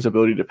Draymond Green's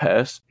ability to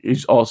pass,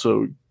 he's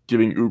also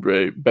giving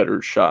Oubre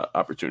better shot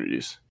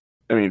opportunities.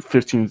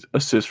 15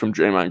 assists from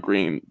Draymond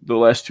Green. The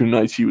last 2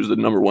 nights, he was the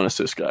number 1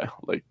 assist guy.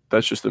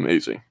 That's just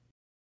amazing.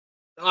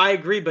 I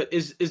agree, but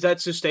is that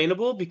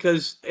sustainable?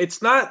 Because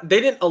it's not. They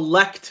didn't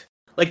elect.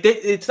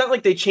 It's not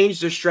like they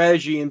changed their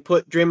strategy and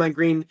put Draymond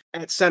Green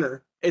at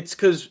center. It's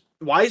because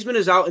Wiseman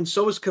is out, and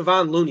so is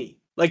Kevon Looney.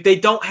 They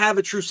don't have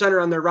a true center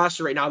on their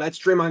roster right now. That's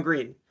Draymond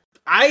Green.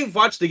 I've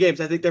watched the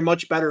games. I think they're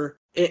much better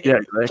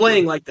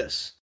playing like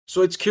this.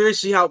 So it's curious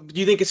to see how. Do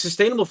you think it's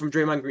sustainable from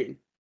Draymond Green?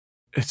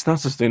 It's not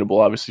sustainable.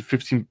 Obviously,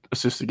 15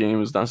 assists a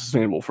game is not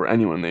sustainable for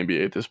anyone in the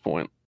NBA at this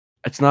point.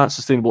 It's not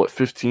sustainable at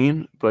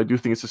 15, but I do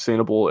think it's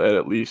sustainable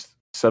at least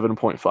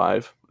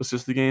 7.5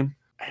 assists a game.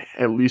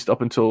 At least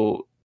up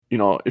until,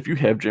 if you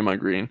have Draymond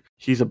Green,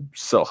 he's a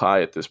sell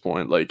high at this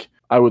point.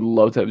 I would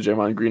love to have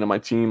Draymond Green on my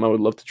team. I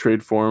would love to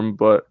trade for him,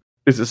 but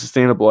is it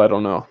sustainable? I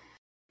don't know.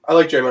 I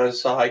like Draymond as a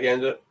sell high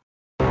candidate.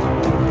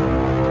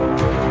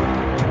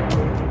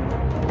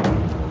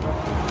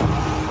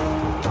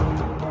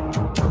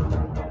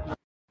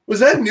 Was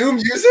that new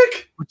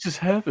music? What just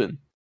happened?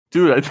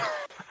 Dude, I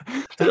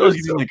thought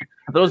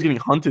I was getting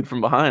hunted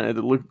from behind. I had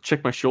to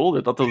check my shoulder.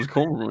 I thought that was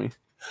coming for me.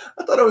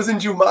 I thought I was in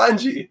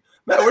Jumanji.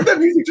 Matt, where'd that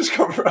music just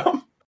come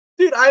from?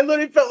 Dude, I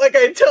literally felt like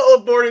I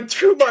teleported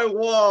through my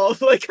wall.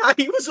 Like, I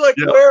was like,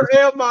 Yeah. where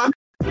am I?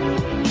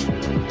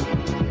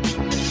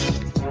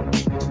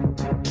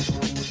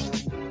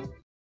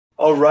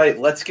 All right,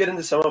 let's get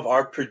into some of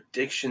our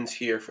predictions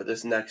here for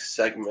this next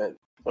segment.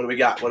 What do we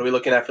got? What are we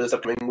looking at for this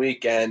upcoming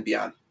week and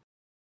beyond?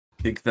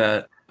 I think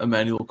that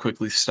Emmanuel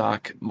Quickly's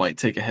stock might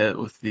take a hit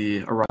with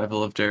the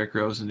arrival of Derrick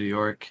Rose in New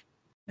York,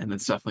 and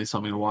it's definitely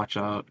something to watch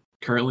out.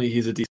 Currently,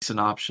 he's a decent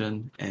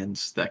option, and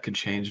that could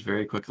change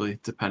very quickly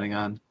depending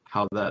on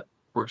how that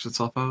works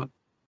itself out.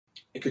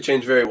 It could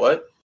change very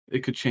what? It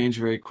could change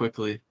very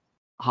quickly.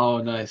 Oh,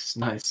 nice.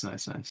 I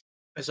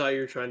saw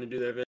you were trying to do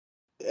that, Vince.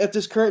 At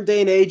this current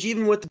day and age,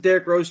 even with the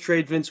Derrick Rose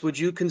trade, Vince, would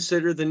you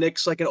consider the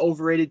Knicks like an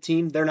overrated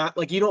team? They're not,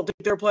 like, you don't think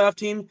they're a playoff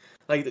team?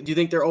 Like, do you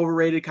think they're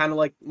overrated, kind of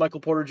like Michael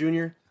Porter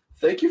Jr.?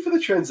 Thank you for the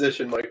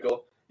transition,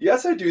 Michael.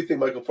 Yes, I do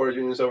think Michael Porter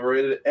Jr. is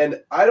overrated, and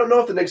I don't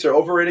know if the Knicks are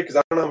overrated because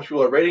I don't know how much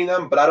people are rating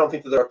them, but I don't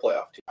think that they're a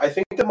playoff team. I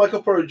think that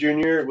Michael Porter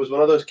Jr. was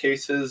one of those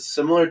cases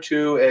similar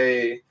to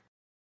a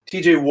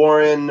T.J.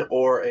 Warren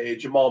or a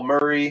Jamal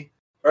Murray,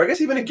 or I guess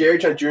even a Gary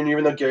Trent Jr.,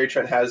 even though Gary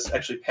Trent has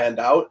actually panned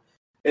out,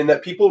 in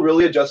that people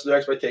really adjusted their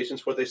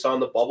expectations for what they saw in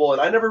the bubble, and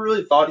I never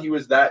really thought he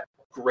was that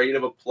great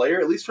of a player,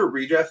 at least for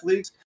redraft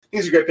leagues. I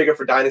think he's a great pickup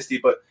for Dynasty,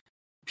 but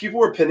people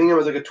were pinning him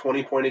as like a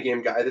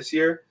 20-point-a-game guy this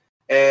year,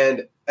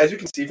 and as you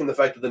can see from the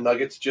fact that the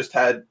Nuggets just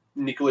had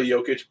Nikola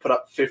Jokic put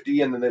up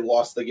 50 and then they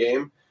lost the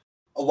game,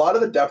 a lot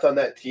of the depth on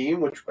that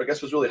team, which I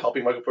guess was really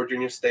helping Michael Porter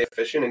Jr. stay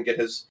efficient and get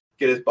his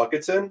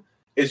buckets in,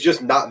 is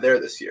just not there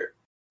this year.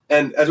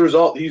 And as a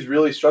result, he's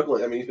really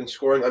struggling. I mean, he's been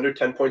scoring under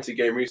 10 points a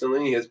game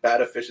recently. He has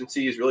bad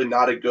efficiency. He's really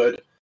not a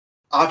good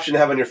option to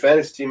have on your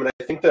fantasy team. And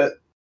I think that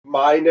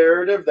my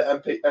narrative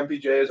that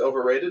MPJ is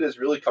overrated is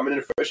really coming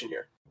into fruition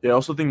here. Yeah, I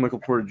also think Michael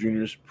Porter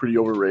Jr. is pretty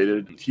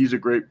overrated. He's a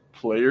great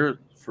player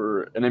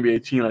for an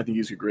NBA team. I think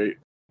he's a great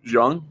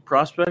young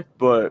prospect,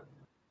 but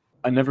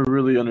I never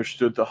really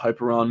understood the hype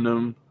around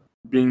him,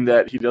 being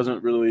that he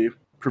doesn't really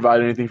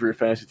provide anything for your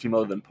fantasy team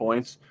other than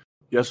points.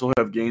 Yes, he'll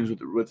have games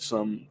with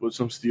some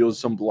steals,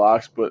 some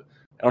blocks, but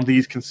I don't think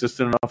he's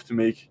consistent enough to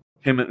make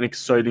him an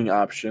exciting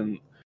option.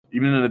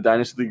 Even in a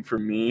dynasty league for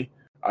me,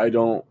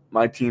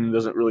 my team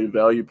doesn't really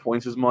value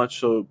points as much,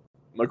 so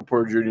Michael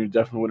Porter Jr.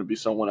 definitely wouldn't be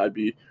someone I'd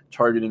be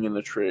targeting in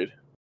the trade.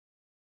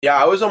 Yeah,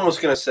 I was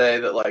almost going to say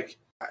that, like,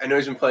 I know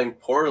he's been playing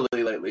poorly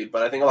lately,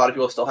 but I think a lot of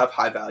people still have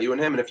high value in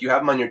him, and if you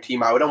have him on your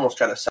team, I would almost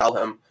try to sell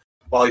him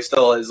while he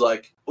still is,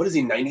 like, what is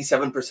he,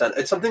 97%?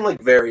 It's something,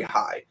 like, very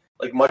high.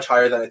 Like, much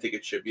higher than I think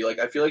it should be. Like,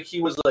 I feel like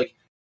he was, like,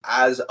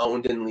 as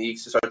owned in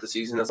leagues to start the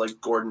season as, like,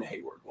 Gordon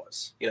Hayward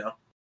was, you know?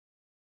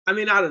 I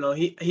mean, I don't know.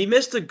 He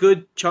missed a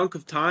good chunk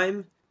of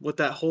time with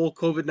that whole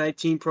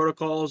COVID-19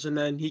 protocols, and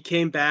then he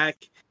came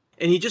back,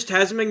 and he just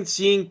hasn't been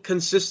seeing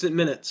consistent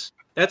minutes.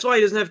 That's why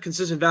he doesn't have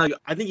consistent value.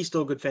 I think he's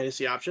still a good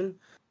fantasy option.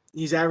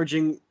 He's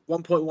averaging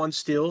 1.1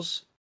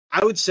 steals.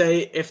 I would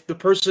say if the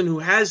person who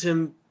has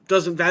him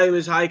doesn't value him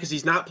as high because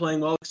he's not playing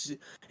well.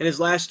 In his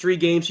last 3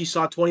 games, he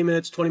saw 20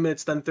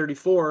 minutes, then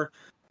 34,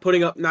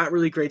 putting up not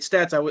really great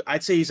stats.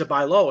 I'd say he's a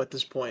buy low at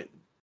this point.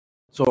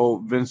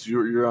 So, Vince,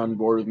 you're on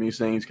board with me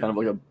saying he's kind of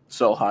like a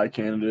sell high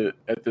candidate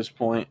at this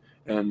point,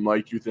 and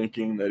Mike, you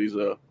thinking that he's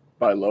a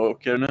buy low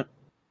candidate?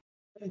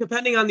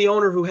 Depending on the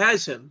owner who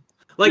has him.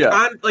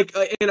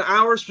 In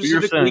our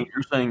specific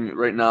you're saying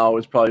right now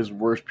is probably his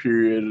worst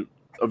period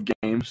of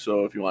games,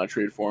 so if you want to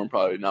trade for him,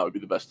 probably now would be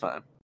the best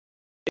time.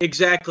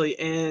 Exactly,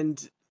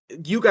 and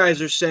you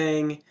guys are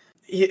saying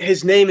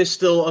his name is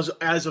still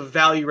as of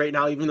value right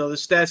now, even though the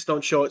stats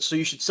don't show it, so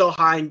you should sell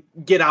high and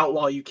get out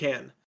while you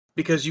can,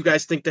 because you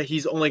guys think that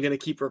he's only going to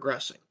keep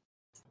regressing.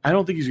 I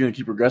don't think he's going to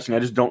keep regressing. I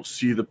just don't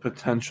see the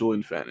potential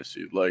in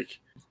fantasy. Like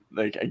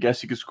I guess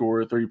he could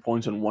score 30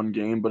 points in one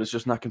game, but it's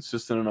just not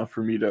consistent enough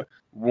for me to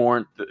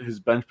warrant his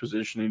bench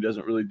position. He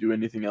doesn't really do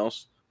anything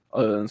else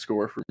other than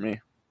score for me.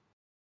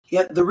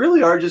 Yeah, there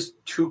really are just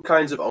two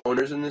kinds of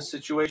owners in this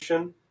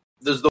situation.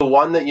 There's the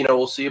one that,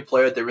 we'll see a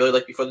player that they really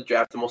like before the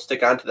draft and we'll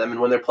stick on to them. And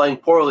when they're playing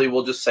poorly,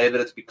 we'll just say that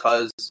it's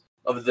because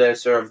of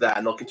this or of that,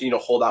 and they'll continue to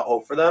hold out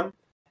hope for them.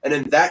 And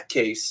in that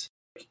case,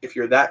 if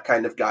you're that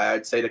kind of guy,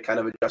 I'd say to kind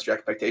of adjust your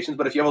expectations.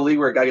 But if you have a league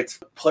where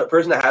a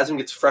person that has him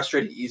gets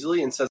frustrated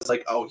easily and says,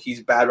 like, oh,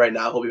 he's bad right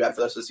now, he'll be bad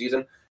for the rest of the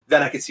season,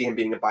 then I could see him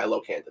being a buy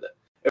low candidate.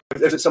 If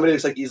there's somebody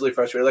that's like easily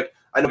frustrated, like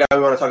I know a guy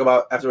we want to talk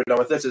about after we're done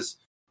with this is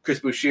Chris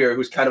Boucher,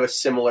 who's kind of a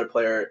similar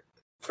player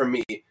for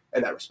me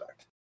in that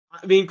respect.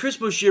 I mean, Chris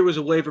Boucher was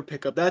a waiver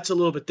pickup. That's a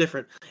little bit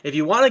different. If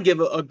you want to give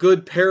a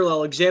good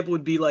parallel example,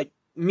 would be like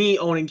me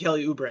owning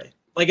Kelly Oubre.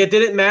 Like, it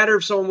didn't matter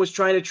if someone was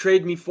trying to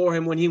trade me for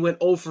him when he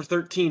went 0 for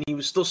 13. He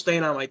was still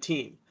staying on my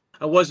team.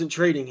 I wasn't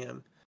trading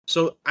him.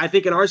 So I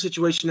think in our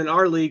situation, in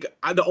our league,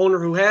 the owner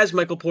who has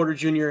Michael Porter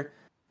Jr.,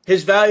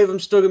 his value of him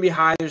still going to be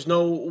high. There's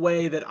no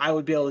way that I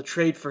would be able to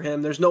trade for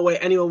him. There's no way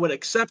anyone would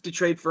accept to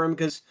trade for him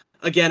because,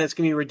 again, it's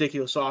going to be a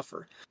ridiculous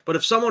offer. But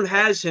if someone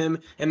has him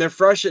and they're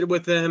frustrated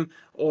with him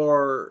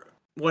or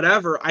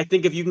whatever, I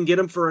think if you can get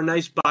him for a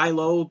nice buy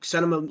low,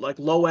 send him a like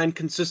low-end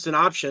consistent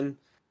option,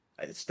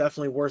 it's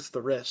definitely worth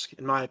the risk,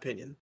 in my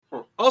opinion.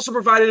 Also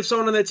provided if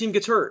someone on that team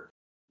gets hurt.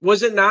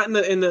 Was it not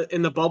in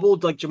the bubble?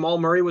 Like Jamal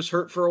Murray was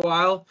hurt for a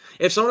while.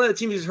 If someone on the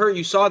team is hurt,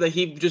 you saw that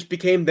he just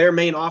became their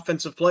main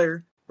offensive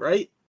player,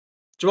 right?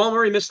 Jamal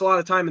Murray missed a lot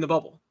of time in the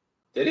bubble.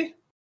 Did he?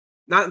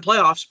 Not in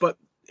playoffs, but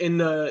in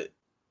the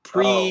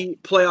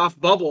pre-playoff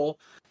bubble,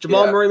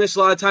 Jamal Murray missed a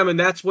lot of time, and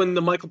that's when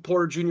the Michael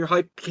Porter Jr.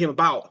 hype came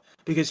about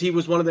because he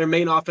was one of their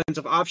main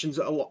offensive options,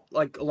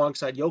 like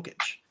alongside Jokic.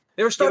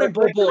 They were starting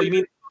Bol. You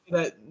mean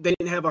that they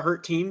didn't have a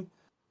hurt team?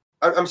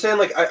 I'm saying,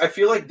 like, I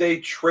feel like they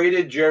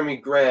traded Jeremy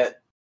Grant.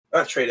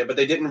 Not traded, but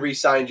they didn't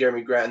re-sign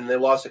Jeremy Grant, and they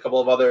lost a couple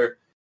of other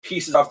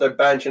pieces off their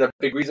bench, and a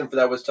big reason for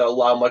that was to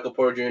allow Michael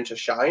Porter Jr. to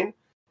shine,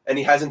 and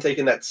he hasn't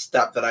taken that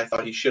step that I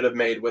thought he should have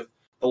made with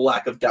the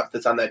lack of depth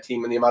that's on that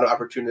team and the amount of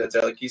opportunity that's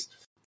there. Like, he's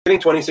getting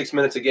 26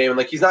 minutes a game, and,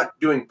 like, he's not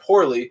doing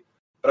poorly,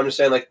 but I'm just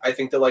saying, like, I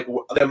think that, like,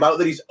 the amount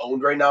that he's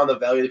owned right now and the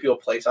value that people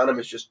place on him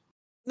is just...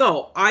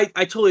 No, I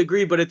totally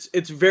agree, but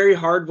it's very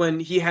hard when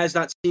he has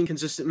not seen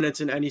consistent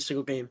minutes in any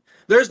single game.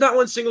 There's not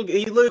one single game.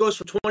 He literally goes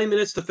from 20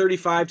 minutes to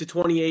 35 to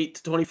 28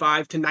 to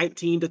 25 to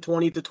 19 to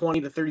 20 to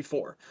 20 to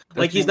 34.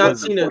 Like, he's not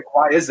seen it.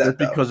 Why is that,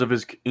 because of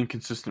his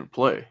inconsistent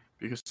play.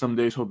 Because some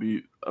days he'll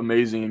be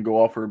amazing and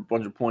go off for a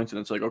bunch of points,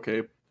 and it's like,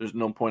 okay, there's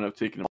no point of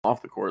taking him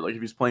off the court. Like,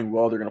 if he's playing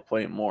well, they're going to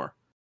play him more.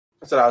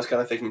 That's what I was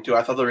kind of thinking, too.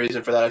 I thought the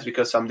reason for that is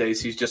because some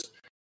days he's just...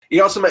 He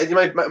also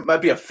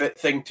might be a fit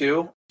thing,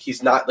 too.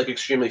 He's not, like,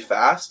 extremely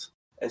fast.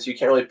 And so you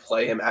can't really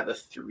play him at the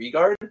 3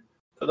 guard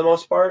for the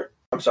most part.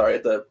 I'm sorry,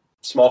 at the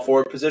small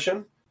forward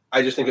position.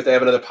 I just think if they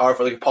have another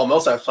powerful, like if Paul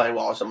Millsap's playing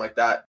well or something like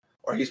that,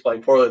 or he's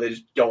playing poorly, they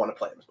just don't want to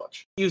play him as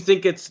much. You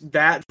think it's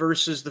that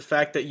versus the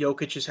fact that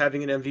Jokic is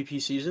having an MVP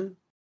season?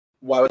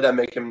 Why would that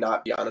make him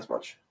not be on as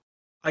much?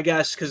 I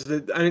guess because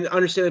I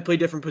understand they play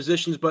different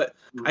positions, but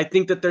I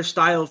think that their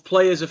style of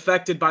play is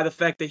affected by the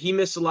fact that he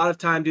missed a lot of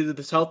time due to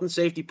the health and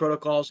safety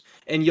protocols,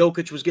 and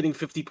Jokic was getting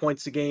 50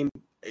 points a game,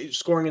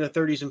 scoring in the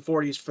 30s and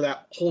 40s for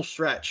that whole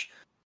stretch.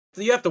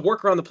 So you have to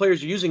work around the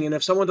players you're using, and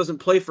if someone doesn't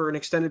play for an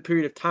extended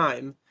period of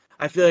time,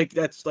 I feel like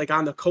that's like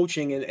on the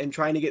coaching and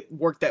trying to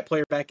work that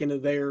player back into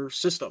their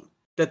system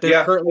that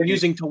they're currently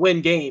using to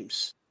win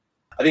games.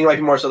 I think it might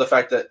be more so the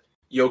fact that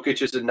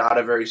Jokic is not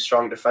a very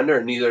strong defender,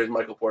 and neither is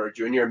Michael Porter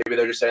Jr. Maybe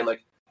they're just saying,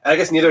 like, and I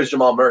guess neither is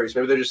Jamal Murray. So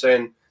maybe they're just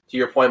saying, to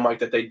your point, Mike,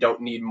 that they don't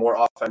need more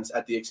offense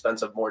at the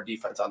expense of more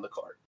defense on the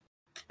court.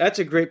 That's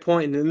a great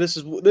point, and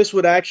this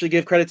would actually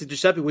give credit to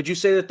Giuseppe. Would you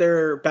say that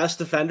their best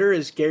defender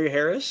is Gary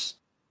Harris?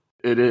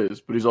 It is,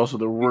 but he's also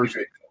the worst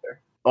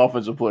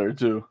offensive player,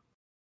 too.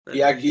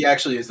 Yeah, he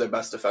actually is their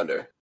best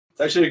defender. It's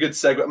actually a good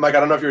segue. Mike,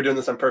 I don't know if you were doing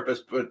this on purpose,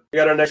 but we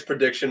got our next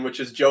prediction, which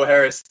is Joe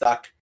Harris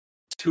stock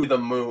to the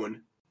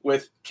moon,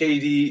 with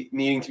KD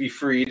needing to be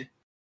freed,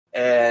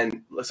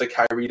 and looks like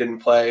Kyrie didn't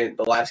play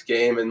the last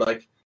game, and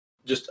like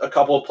just a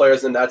couple of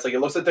players in that's like it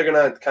looks like they're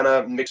gonna kind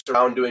of mix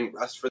around doing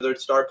rest for their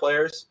star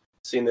players,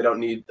 seeing they don't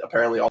need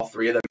apparently all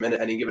 3 of them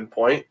at any given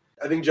point.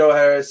 I think Joe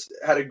Harris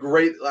had a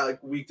great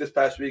week this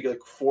past week,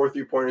 like 4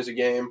 3-pointers a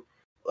game,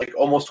 like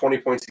almost 20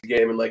 points a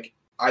game, and like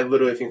I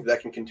literally think that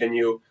can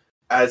continue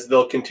as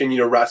they'll continue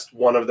to rest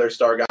one of their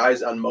star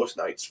guys on most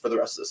nights for the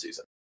rest of the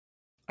season.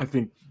 I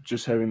think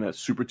just having that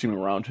super team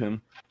around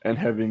him and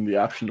having the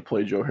option to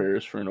play Joe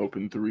Harris for an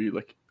open 3,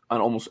 like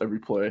on almost every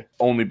play,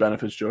 only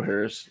benefits Joe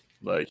Harris.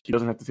 Like, he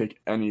doesn't have to take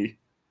any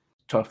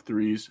tough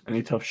threes,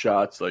 any tough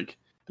shots. Like,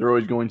 they're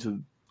always going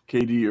to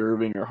KD,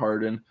 Irving, or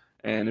Harden,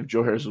 and if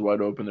Joe Harris is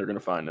wide open, they're going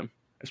to find him.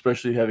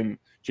 Especially having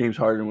James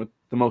Harden with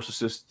the most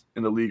assists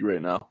in the league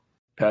right now,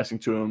 passing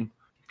to him.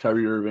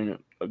 Kyrie Irving,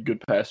 a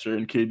good passer,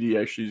 and KD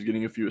actually is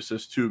getting a few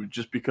assists too,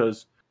 just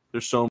because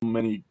there's so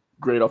many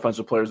great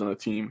offensive players on the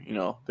team. You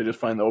know, they just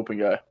find the open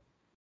guy.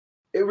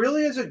 It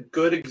really is a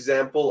good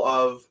example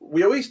of,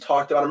 we always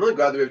talked about, I'm really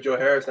glad that we have Joe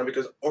Harris now,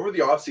 because over the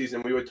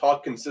offseason, we would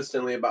talk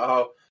consistently about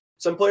how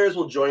some players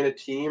will join a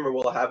team or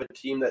will have a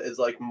team that is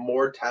like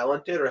more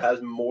talented or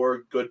has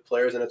more good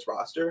players in its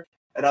roster,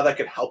 and how that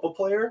could help a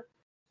player.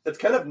 That's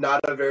kind of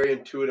not a very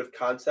intuitive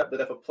concept,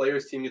 that if a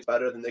player's team gets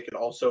better, then they could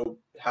also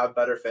have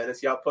better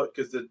fantasy output,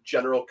 because the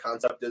general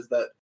concept is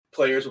that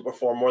players will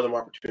perform more the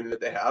more opportunity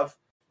that they have.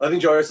 I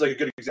think Joe Harris is like a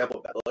good example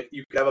of that. Like,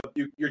 you could have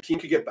your team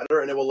could get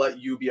better, and it will let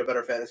you be a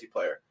better fantasy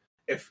player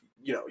if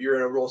you're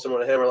in a role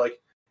similar to him, or like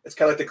it's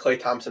kind of like the Klay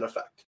Thompson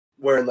effect,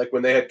 wherein like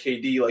when they had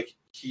KD, like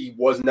he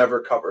was never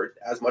covered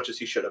as much as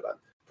he should have been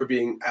for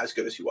being as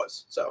good as he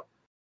was. So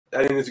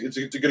I think it's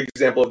a good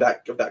example of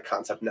that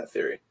concept and that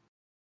theory.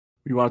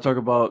 We want to talk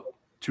about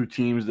 2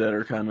 teams that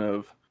are kind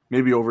of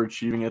maybe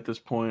overachieving at this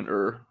point,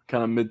 or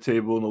kind of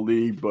mid-table in the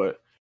league, but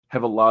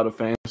have a lot of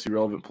fantasy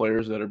relevant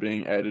players that are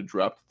being added,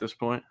 dropped at this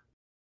point,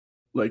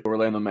 like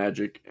Orlando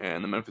Magic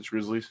and the Memphis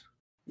Grizzlies.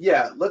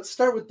 Yeah, let's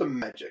start with the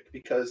Magic,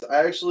 because I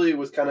actually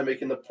was kind of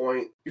making the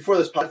point before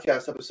this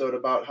podcast episode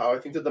about how I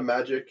think that the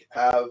Magic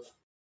have,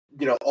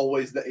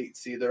 always the 8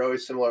 seed. They're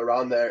always similar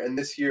around there. And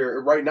this year,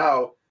 right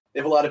now,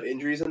 they have a lot of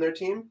injuries in their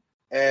team.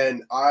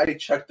 And I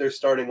checked their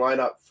starting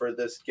lineup for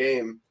this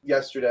game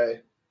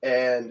yesterday,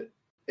 and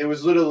it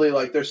was literally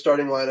like their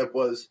starting lineup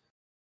was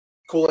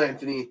Cole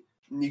Anthony,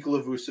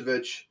 Nikola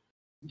Vucevic,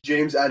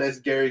 James Ennis,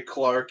 Gary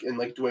Clark, and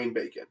like Dwayne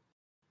Bacon.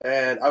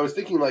 And I was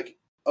thinking, like,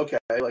 okay,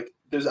 like,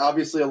 there's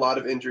obviously a lot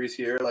of injuries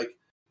here. Like,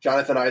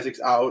 Jonathan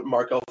Isaac's out,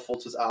 Markel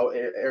Fultz is out,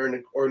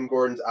 Aaron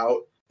Gordon's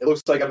out. It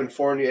looks like Evan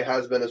Fournier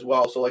has been as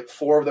well. So, like,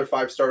 4 of their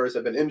 5 starters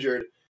have been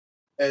injured.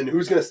 And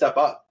who's going to step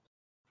up?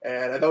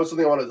 And that was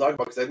something I wanted to talk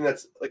about because I think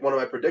that's, like, one of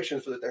my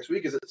predictions for the next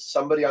week is that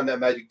somebody on that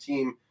Magic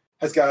team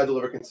has got to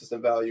deliver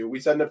consistent value.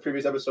 We said in a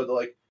previous episode that,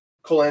 like,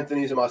 Cole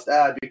Anthony's a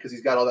must-add because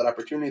he's got all that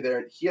opportunity there,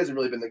 and he hasn't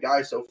really been the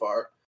guy so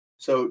far.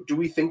 So do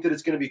we think that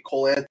it's going to be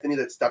Cole Anthony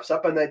that steps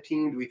up on that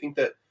team? Do we think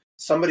that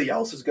somebody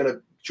else is going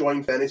to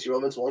join fantasy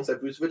relevance alongside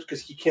Vucevic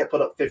because he can't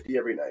put up 50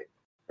 every night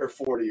or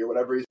 40 or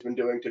whatever he's been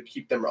doing to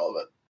keep them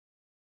relevant?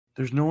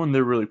 There's no one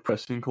there really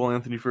pressing Cole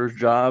Anthony for his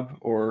job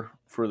or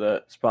for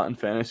that spot in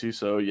fantasy.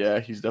 So,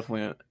 yeah, he's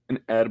definitely an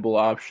addable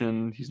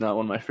option. He's not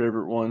one of my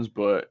favorite ones,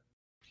 but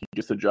he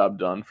gets the job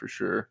done for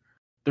sure.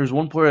 There's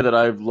one player that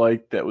I've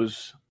liked that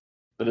is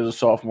a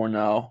sophomore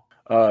now,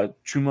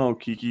 Chuma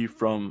Okeke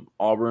from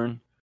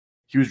Auburn.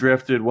 He was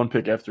drafted 1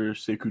 pick after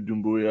Sekou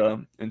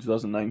Doumbouya in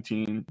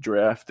 2019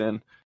 draft,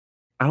 and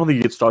I don't think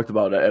he gets talked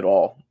about at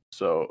all.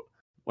 So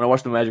when I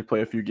watched the Magic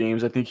play a few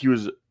games, I think he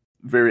was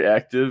very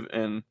active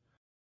and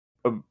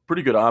a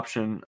pretty good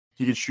option.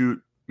 He could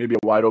shoot maybe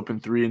a wide open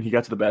 3, and he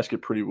got to the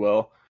basket pretty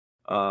well,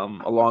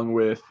 along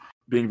with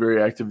being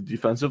very active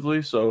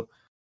defensively. So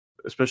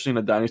especially in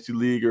a dynasty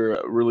league or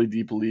a really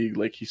deep league,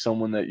 like he's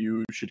someone that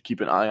you should keep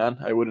an eye on.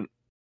 I wouldn't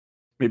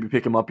maybe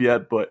pick him up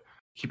yet, but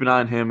keep an eye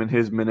on him and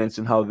his minutes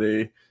and how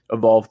they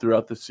evolve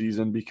throughout the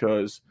season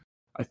because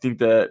I think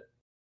that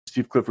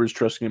Steve Clifford is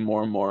trusting him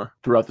more and more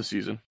throughout the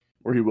season,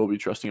 or he will be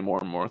trusting him more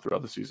and more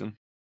throughout the season.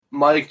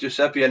 Mike,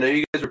 Giuseppe, I know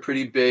you guys are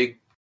pretty big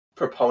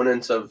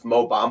proponents of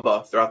Mo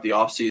Bamba throughout the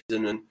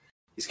offseason, and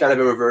he's kind of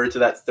been reverted to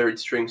that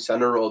third-string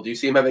center role. Do you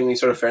see him having any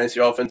sort of fantasy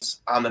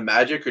offense on the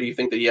Magic, or do you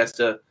think that he has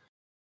to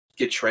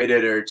get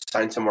traded or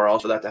sign somewhere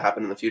else for that to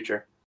happen in the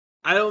future?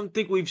 I don't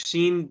think we've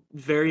seen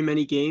very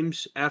many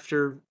games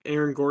after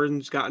Aaron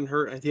Gordon's gotten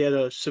hurt. He had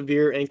a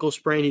severe ankle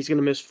sprain. He's going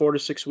to miss 4 to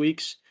 6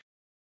 weeks.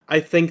 I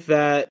think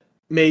that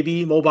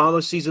maybe Mo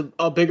Bamba sees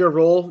a bigger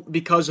role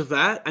because of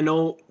that. I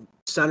know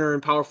center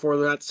and power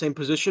forward are not the same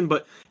position,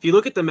 but if you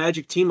look at the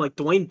Magic team, like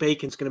Dwayne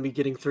Bacon's going to be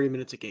getting 3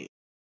 minutes a game.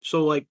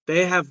 So like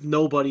they have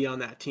nobody on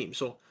that team.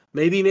 So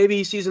maybe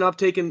he sees an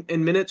uptake in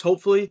minutes,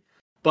 hopefully.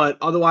 But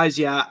otherwise,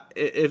 yeah,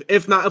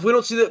 if we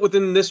don't see that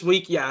within this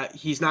week, yeah,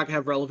 he's not going to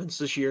have relevance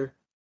this year,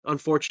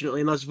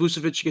 unfortunately, unless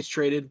Vucevic gets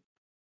traded.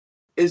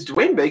 Is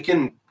Dwayne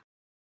Bacon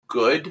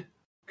good?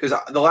 Because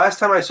the last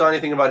time I saw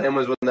anything about him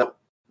was when that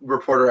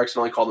reporter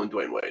accidentally called him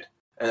Dwayne Wade,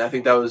 and I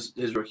think that was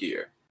his rookie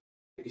year.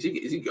 Is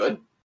he good?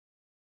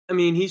 I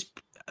mean, he's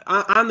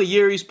on the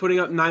year, he's putting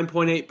up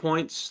 9.8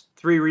 points,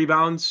 3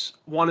 rebounds,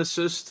 1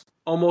 assist,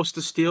 almost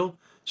a steal.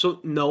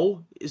 So,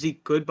 no. Is he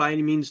good by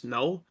any means?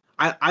 No.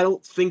 I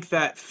don't think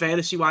that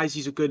fantasy-wise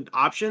he's a good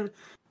option,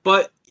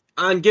 but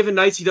on given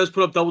nights he does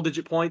put up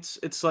double-digit points.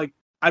 It's like,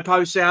 I'd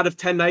probably say out of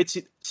 10 nights,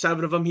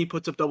 7 of them he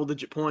puts up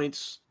double-digit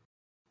points.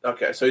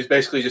 Okay, so he's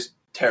basically just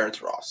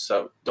Terrence Ross,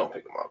 so don't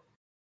pick him up.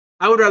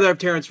 I would rather have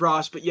Terrence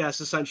Ross, but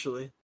yes,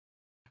 essentially.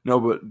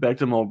 No, but back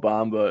to Mo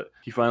Bamba,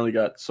 he finally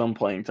got some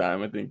playing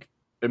time. I think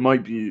it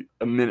might be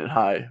a minute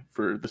high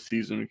for the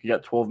season. He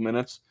got 12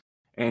 minutes,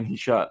 and he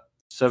shot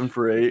 7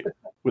 for 8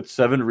 with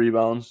 7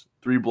 rebounds,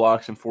 3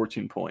 blocks, and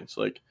 14 points.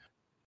 Like,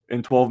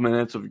 in 12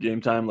 minutes of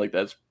game time, like,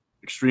 that's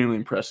extremely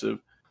impressive.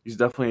 He's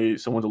definitely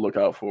someone to look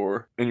out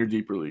for in your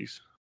deeper leagues.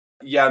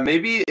 Yeah,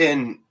 maybe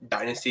in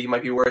Dynasty he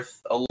might be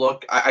worth a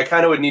look. I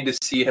kind of would need to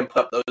see him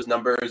put up those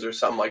numbers or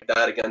something like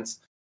that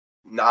against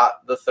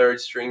not the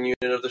third-string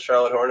unit of the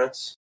Charlotte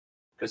Hornets,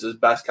 because his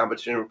best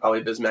competition would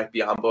probably be Bismack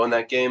Biyombo in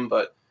that game.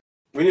 But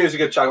we knew he was a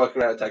good shot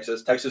coming out of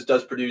Texas. Texas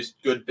does produce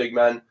good big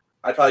men.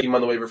 I'd probably keep him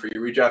on the waiver for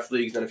your redraft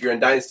leagues. And if you're in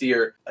Dynasty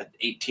or an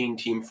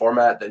 18-team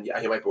format, then yeah,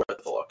 he might be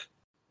worth a look.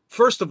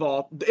 First of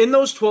all, in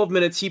those 12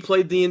 minutes, he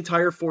played the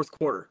entire fourth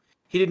quarter.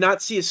 He did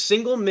not see a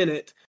single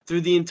minute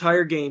through the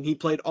entire game. He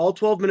played all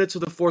 12 minutes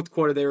of the fourth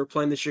quarter. They were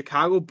playing the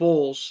Chicago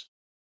Bulls,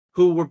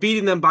 who were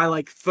beating them by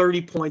like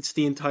 30 points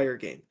the entire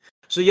game.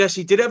 So yes,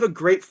 he did have a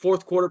great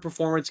fourth quarter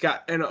performance,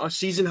 got a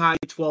season-high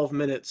 12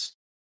 minutes.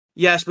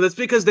 Yes, but that's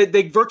because they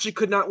virtually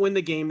could not win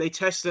the game. They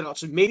tested it out.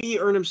 So maybe he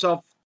earned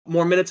himself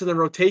more minutes in the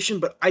rotation,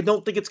 but I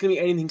don't think it's going to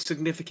be anything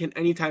significant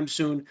anytime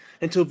soon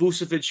until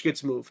Vucevic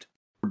gets moved.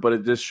 But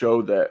it does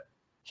show that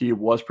he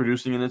was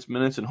producing in his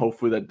minutes, and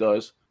hopefully that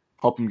does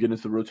help him get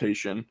into the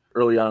rotation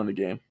early on in the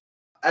game.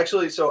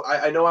 Actually, so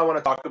I know I want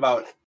to talk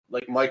about,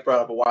 like Mike brought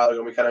up a while ago,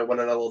 and we kind of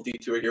went on a little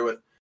detour here with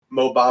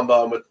Mo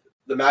Bamba and with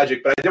the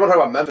Magic, but I did want to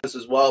talk about Memphis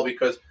as well,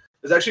 because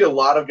there's actually a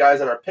lot of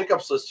guys on our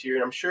pickups list here,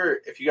 and I'm sure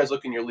if you guys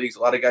look in your leagues,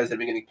 a lot of guys have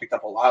been getting picked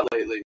up a lot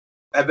lately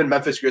have been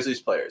Memphis Grizzlies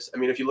players. I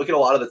mean, if you look at a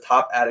lot of the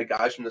top added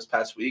guys from this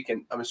past week,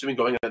 and I'm assuming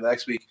going into the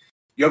next week,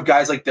 you have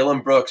guys like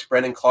Dylan Brooks,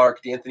 Brendan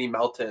Clark, D'Anthony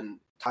Melton,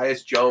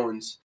 Tyus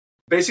Jones,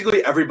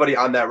 basically everybody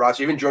on that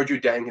roster. Even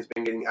Georgiou Deng has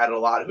been getting added a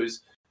lot,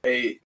 who's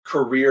a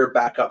career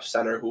backup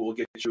center who will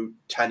get you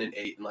 10 and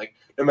 8, and like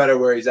no matter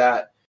where he's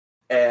at.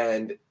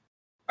 And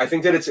I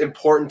think that it's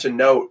important to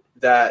note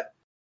that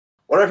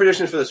one of my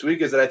predictions for this week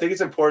is that I think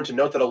it's important to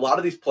note that a lot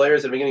of these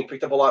players that have been getting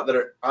picked up a lot that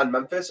are on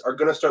Memphis are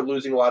going to start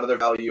losing a lot of their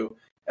value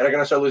and are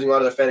going to start losing a lot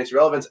of their fantasy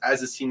relevance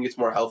as this team gets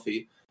more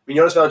healthy. I mean,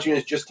 Jonas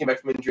Valanciunas just came back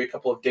from injury a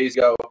couple of days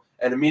ago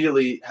and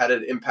immediately had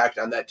an impact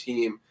on that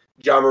team.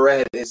 Ja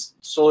Morant is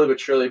slowly but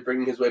surely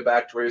bringing his way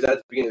back to where he was at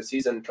the beginning of the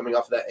season, coming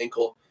off of that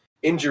ankle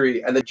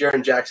injury. And then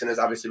Jaren Jackson has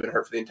obviously been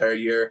hurt for the entire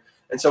year.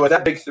 And so with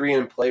that big three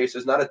in place,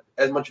 there's not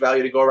as much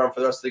value to go around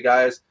for the rest of the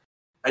guys.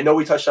 I know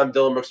we touched on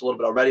Dylan Brooks a little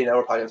bit already. Now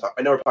we're probably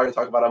going to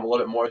talk about him a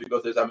little bit more as we go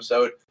through this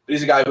episode. But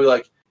he's a guy who,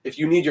 like, if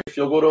you need your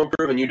field goal to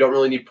improve and you don't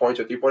really need points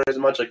or 3-pointers as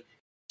much, like,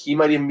 he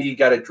might even be a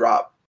guy to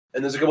drop.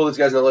 And there's a couple of these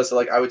guys on the list that,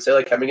 like, I would say,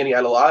 like, Kevin getting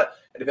out a lot,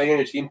 and depending on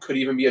your team, could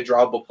even be a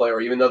drawable player,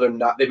 even though they've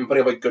been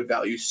putting up, like, good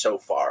value so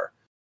far.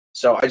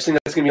 So I just think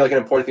that's going to be, like, an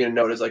important thing to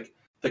note is, like,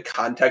 the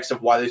context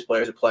of why these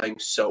players are playing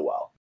so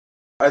well.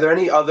 Are there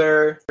any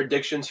other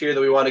predictions here that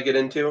we want to get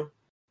into?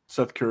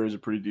 Seth Curry is a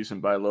pretty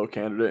decent buy low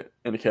candidate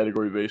in a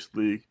category-based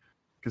league,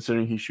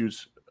 considering he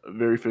shoots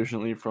very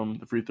efficiently from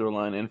the free throw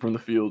line and from the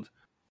field.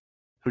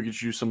 He could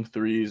shoot some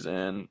threes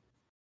and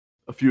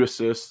a few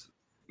assists,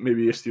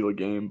 maybe a steal a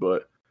game,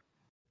 but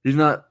he's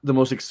not the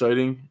most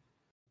exciting.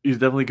 He's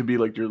definitely could be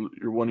like your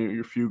one of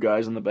your few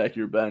guys on the back of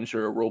your bench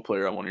or a role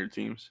player on one of your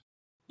teams.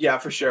 Yeah,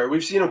 for sure.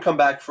 We've seen him come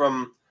back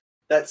from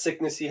that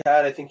sickness he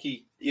had. I think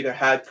he either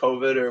had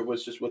COVID or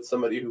was just with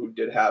somebody who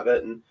did have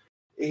it, and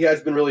he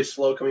has been really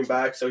slow coming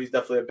back, so he's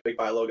definitely a big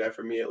buy low guy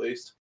for me at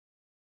least.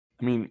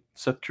 I mean,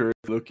 Seth Curry,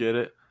 if you look at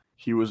it,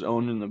 he was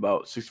owned in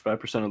about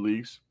 65% of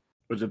leagues,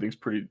 which I think is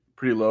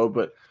pretty low,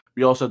 but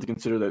we also have to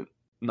consider that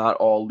not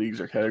all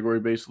leagues are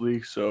category-based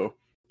leagues, so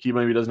he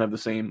maybe doesn't have the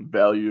same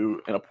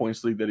value in a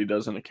points league that he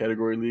does in a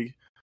category league.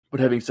 But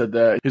having said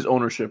that, his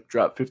ownership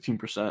dropped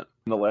 15% in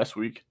the last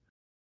week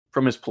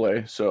from his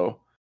play,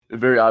 so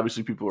very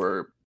obviously people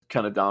are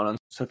kind of down on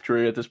Seth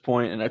Curry at this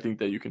point, and I think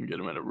that you can get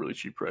him at a really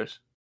cheap price.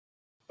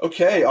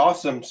 Okay,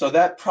 awesome. So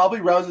that probably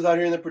rounds us out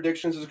here in the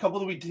predictions. There's a couple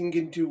that we didn't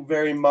get into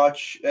very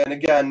much. And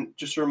again,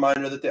 just a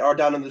reminder that they are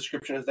down in the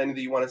description if any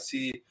that you want to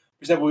see.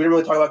 For example, we didn't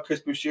really talk about Chris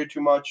Boucher too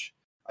much.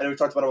 I know we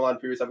talked about him a lot in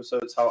previous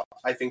episodes, how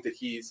I think that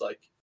he's, like,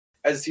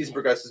 as the season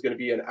progresses, going to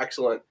be an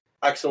excellent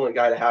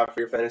guy to have for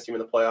your fantasy team in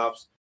the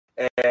playoffs.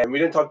 And we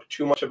didn't talk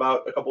too much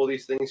about a couple of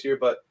these things here,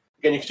 but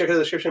again, you can check out the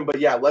description.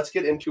 But yeah, let's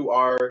get into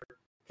our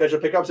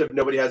potential pickups if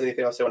nobody has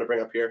anything else they want to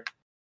bring up here.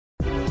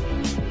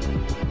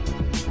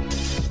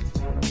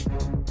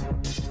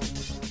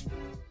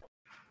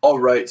 All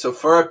right, so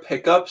for our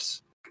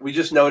pickups, we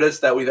just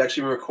noticed that we've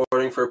actually been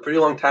recording for a pretty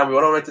long time. We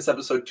don't want to make this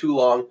episode too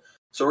long,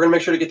 so we're going to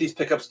make sure to get these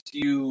pickups to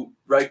you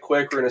right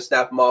quick. We're going to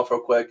snap them off real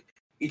quick.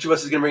 Each of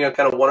us is going to bring up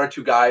kind of one or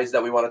two guys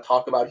that we want to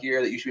talk about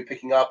here that you should be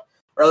picking up.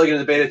 We're not really going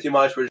to debate it too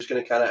much. We're just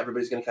going to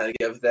everybody's going to kind of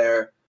give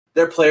their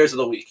players of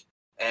the week.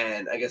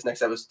 And I guess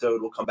next episode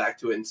we'll come back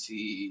to it and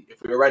see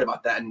if we were right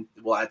about that, and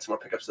we'll add some more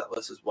pickups to that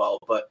list as well.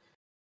 But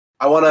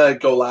I want to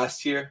go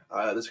last here.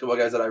 There's a couple of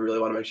guys that I really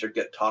want to make sure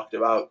get talked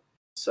about.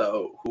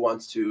 So who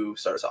wants to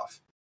start us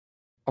off?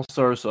 I'll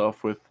start us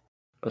off with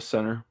a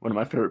center, one of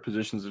my favorite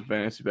positions in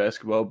fantasy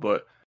basketball,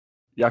 but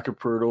Jakob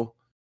Poeltl,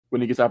 when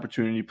he gets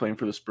opportunity playing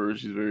for the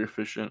Spurs, he's very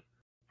efficient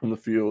from the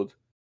field,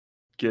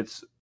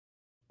 gets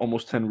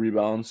almost 10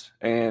 rebounds,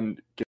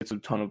 and gets a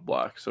ton of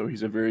blocks. So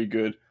he's a very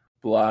good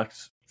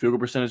blocks field goal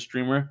percentage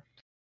streamer,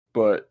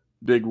 but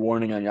big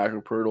warning on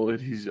Jakob Poeltl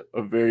that he's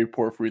a very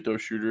poor free throw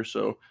shooter,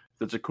 so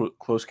that's a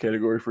close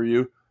category for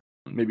you.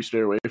 Maybe stay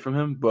away from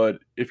him, but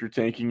if you're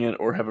tanking it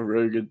or have a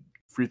very good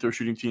free throw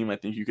shooting team, I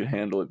think you can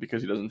handle it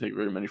because he doesn't take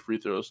very many free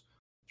throws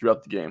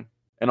throughout the game.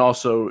 And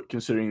also,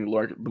 considering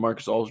the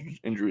Marcus Aldridge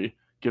injury,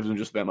 gives him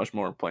just that much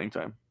more playing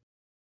time.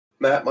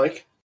 Matt,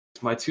 Mike?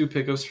 My two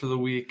pickups for the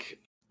week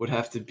would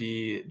have to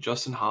be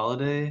Justin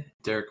Holiday,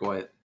 Derek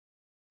White.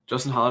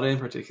 Justin Holiday in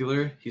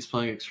particular, he's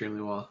playing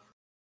extremely well.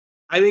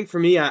 I think for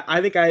me,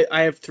 I think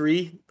I have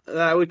three that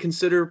I would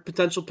consider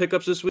potential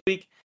pickups this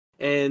week,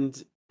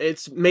 and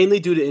it's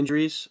mainly due to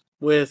injuries.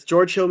 With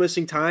George Hill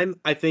missing time,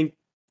 I think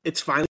it's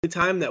finally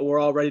time that we're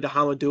all ready to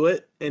Hamidou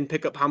it and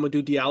pick up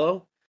Hamidou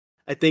Diallo.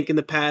 I think in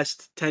the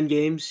past 10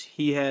 games,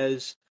 he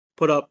has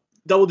put up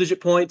double-digit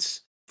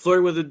points,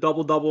 flirting with a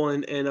double-double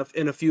in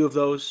a few of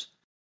those.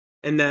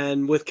 And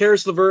then with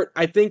Karis LeVert,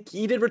 I think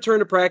he did return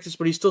to practice,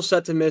 but he's still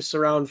set to miss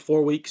around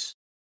 4 weeks.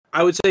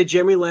 I would say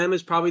Jeremy Lamb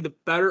is probably the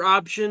better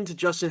option to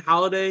Justin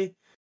Holiday,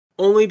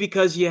 only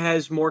because he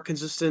has more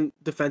consistent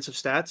defensive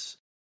stats.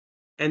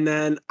 And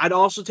then I'd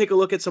also take a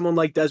look at someone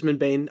like Desmond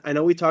Bane. I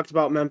know we talked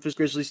about Memphis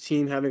Grizzlies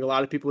team having a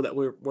lot of people that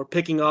we're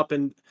picking up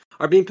and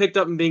are being picked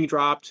up and being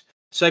dropped,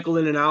 cycled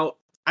in and out.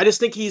 I just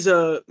think he's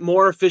a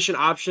more efficient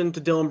option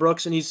to Dylan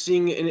Brooks, and he's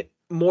seeing a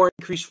more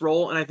increased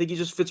role, and I think he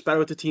just fits better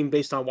with the team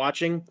based on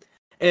watching.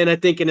 And I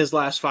think in his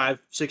last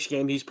 5-6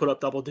 games, he's put up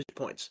double-digit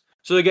points.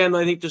 So again,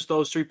 I think just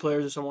those three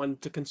players are someone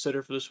to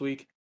consider for this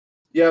week.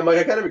 Yeah, Mike,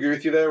 I kind of agree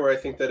with you there, where I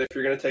think that if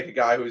you're going to take a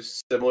guy who's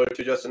similar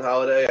to Justin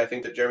Holiday, I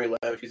think that Jeremy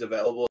Lamb, if he's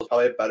available, is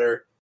probably a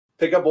better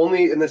pickup,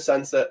 only in the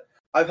sense that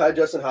I've had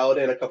Justin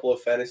Holiday in a couple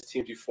of fantasy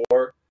teams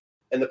before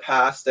in the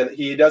past, and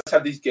he does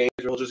have these games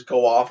where he'll just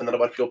go off, and then a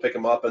bunch of people pick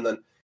him up, and then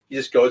he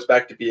just goes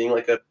back to being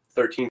like a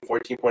 13,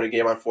 14 point a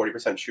game on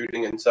 40%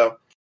 shooting. And so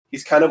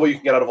he's kind of what you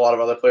can get out of a lot of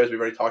other players we've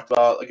already talked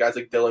about, like guys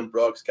like Dylan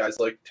Brooks, guys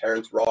like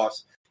Terrence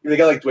Ross. Even a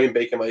guy like Dwayne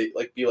Bacon might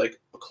like be like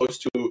close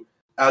to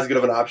as good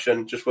of an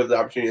option just with the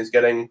opportunity he's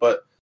getting.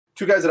 But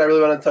two guys that I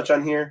really want to touch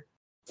on here.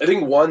 I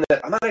think one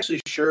that I'm not actually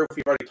sure if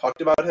we've already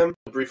talked about him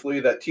briefly,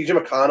 that TJ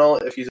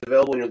McConnell, if he's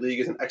available in your league,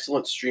 is an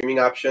excellent streaming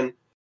option.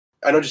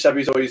 I know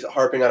Giuseppe's always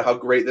harping on how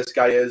great this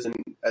guy is, and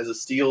as a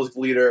steals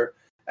leader,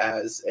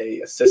 as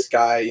a assist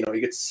guy, you know, he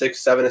gets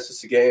 6-7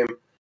 assists a game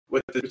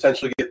with the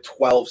potential to get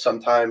 12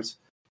 sometimes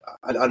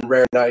on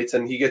rare nights,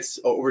 and he gets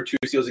over 2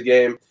 steals a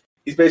game.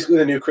 He's basically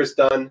the new Chris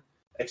Dunn,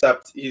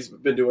 except he's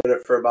been doing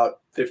it for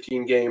about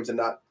 15 games and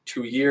not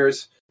 2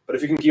 years. But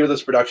if you can keep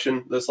this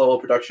production, this level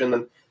of production,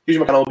 then TJ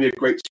McConnell will be a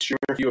great streamer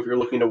for you if you're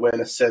looking to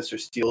win assists or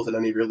steals in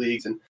any of your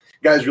leagues. And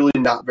the guy's really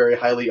not very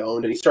highly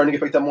owned, and he's starting to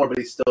get picked up more, but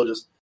he's still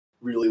just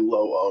really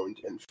low owned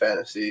in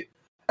fantasy.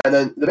 And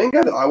then the main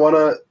guy that I want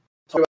to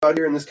talk about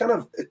here, and this kind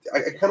of, I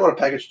kind of want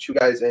to package two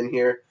guys in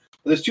here.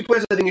 But there's 2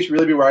 players I think you should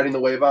really be riding the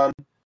wave on,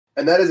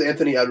 and that is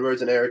Anthony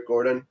Edwards and Eric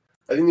Gordon.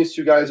 I think these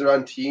 2 guys are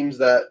on teams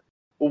that,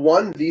 well,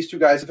 one, these 2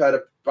 guys have had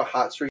a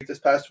hot streak this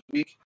past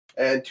week,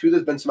 and 2,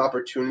 there's been some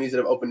opportunities that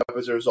have opened up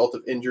as a result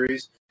of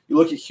injuries. You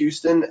look at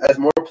Houston, as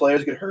more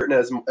players get hurt and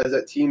as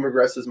that team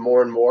regresses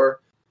more and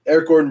more,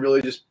 Eric Gordon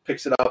really just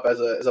picks it up as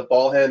a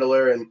ball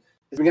handler, and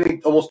he's been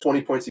getting almost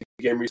 20 points a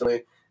game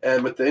recently.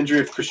 And with the injury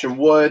of Christian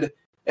Wood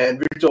and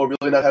Victor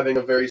really not having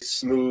a very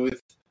smooth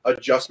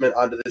adjustment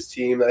onto this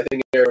team, I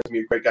think Aaron's going to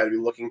be a great guy to be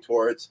looking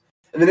towards.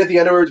 And then at the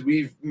Edwards,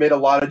 we've made a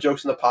lot of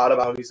jokes in the pod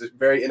about how he's a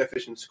very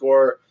inefficient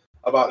scorer,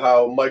 about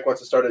how Mike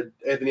wants to start an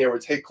Anthony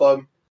Edwards hate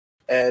club,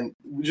 and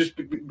we've just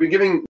been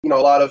giving a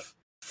lot of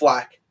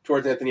flack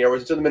towards Anthony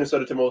Edwards and to the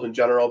Minnesota Timberwolves in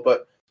general.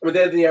 But with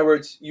Anthony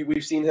Edwards,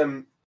 we've seen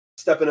him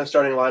step in a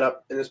starting lineup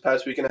in this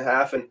past week and a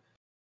half, and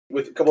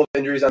with a couple of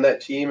injuries on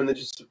that team, and then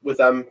just with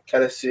them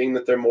kind of seeing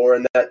that they're more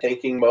in that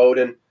tanking mode,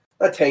 and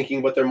not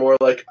tanking, but they're more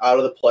like out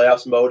of the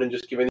playoffs mode and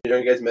just giving the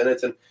young guys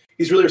minutes. And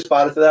he's really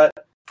responded to that.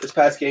 This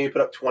past game, he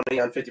put up 20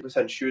 on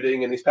 50%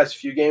 shooting, and these past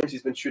few games,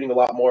 he's been shooting a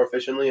lot more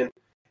efficiently. And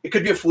it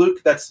could be a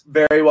fluke. That's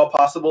very well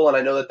possible, and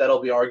I know that that'll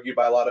be argued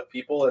by a lot of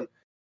people, and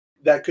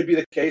that could be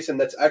the case, and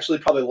that's actually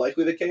probably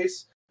likely the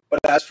case. But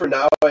as for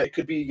now, it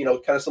could be,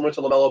 kind of similar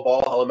to LaMelo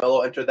Ball, how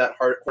LaMelo entered that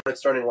Hornets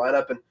starting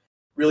lineup and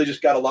really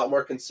just got a lot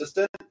more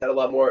consistent, had a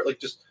lot more,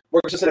 just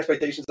more consistent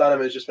expectations on him,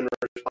 and has just been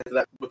responding to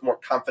that with more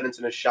confidence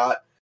in his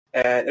shot.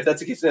 And if that's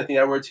the case with Anthony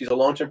Edwards, he's a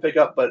long-term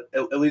pickup, but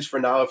at least for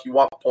now, if you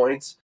want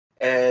points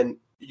and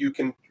you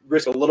can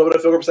risk a little bit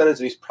of field goal percentage,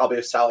 and he's probably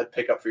a solid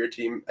pickup for your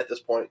team at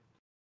this point.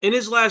 In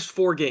his last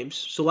 4 games,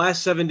 so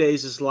last 7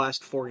 days is the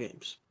last 4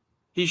 games,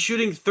 he's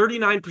shooting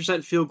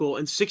 39% field goal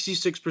and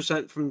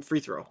 66% from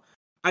free throw.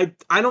 I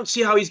don't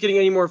see how he's getting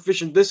any more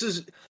efficient. This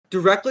is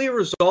directly a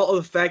result of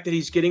the fact that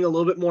he's getting a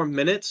little bit more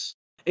minutes,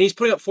 and he's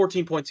putting up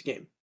 14 points a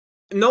game.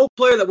 No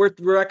player that we're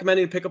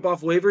recommending to pick up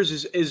off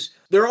waivers is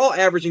they're all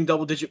averaging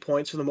double-digit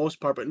points for the most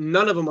part, but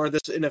none of them are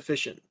this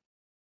inefficient.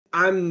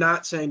 I'm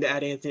not saying to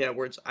add Anthony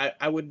Edwards.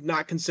 I would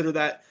not consider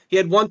that. He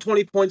had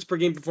 120 points per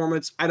game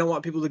performance. I don't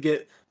want people to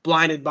get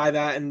blinded by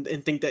that and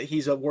think that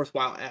he's a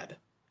worthwhile add.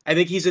 I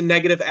think he's a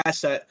negative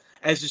asset,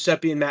 as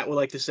Giuseppe and Matt would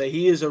like to say.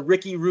 He is a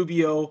Ricky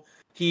Rubio.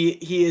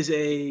 He is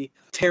a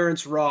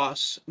Terrence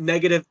Ross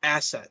negative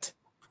asset.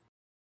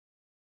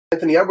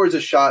 Anthony Edwards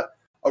has shot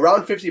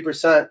around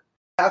 50%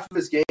 half of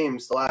his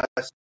games the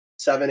last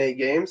 7-8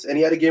 games, and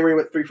he had a game where he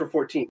went 3 for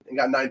 14 and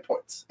got 9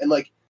 points. And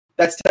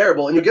that's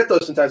terrible. And you get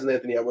those sometimes with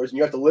Anthony Edwards, and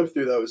you have to live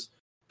through those.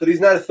 But he's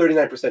not a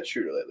 39%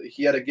 shooter lately.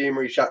 He had a game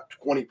where he shot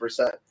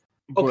 20%.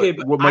 Okay,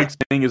 but what Mike's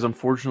saying is,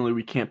 unfortunately,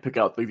 we can't pick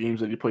out the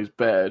games that he plays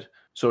bad.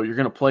 So you're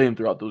going to play him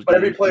throughout those but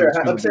games. But every player,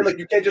 I'm saying,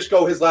 you can't just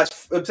go his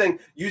last. I'm saying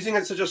using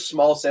it such a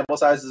small sample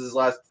size as his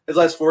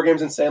last 4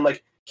 games and saying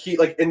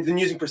and then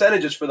using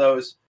percentages for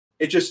those,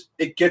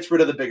 it gets rid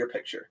of the bigger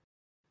picture.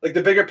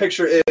 The bigger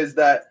picture is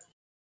that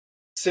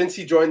since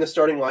he joined the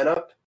starting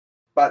lineup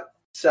about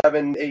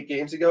 7-8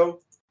 games ago,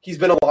 he's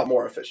been a lot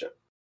more efficient.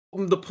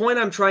 The point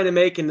I'm trying to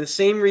make, and the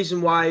same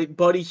reason why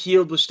Buddy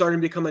Hield was starting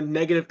to become a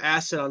negative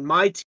asset on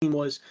my team,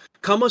 was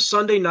come a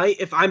Sunday night,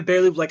 if I'm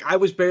barely, I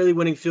was barely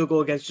winning field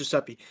goal against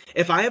Giuseppe.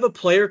 If I have a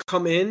player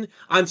come in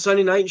on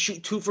Sunday night and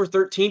shoot 2 for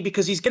 13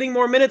 because he's getting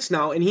more minutes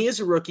now, and he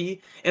is a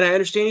rookie, and I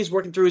understand he's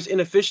working through his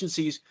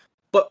inefficiencies,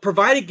 but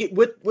provided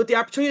with the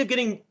opportunity of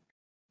getting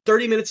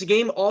 30 minutes a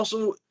game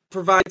also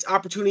provides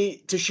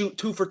opportunity to shoot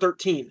 2 for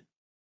 13.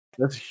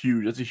 That's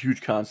huge. That's a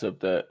huge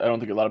concept that I don't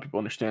think a lot of people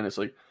understand. It's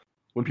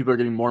when people are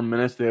getting more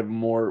minutes, they have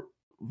more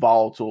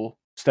volatile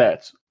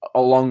stats,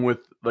 along with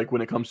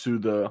when it comes to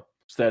the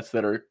stats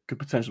that could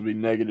potentially be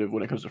negative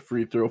when it comes to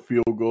free throw,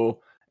 field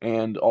goal,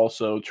 and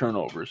also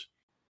turnovers.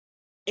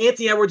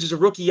 Anthony Edwards is a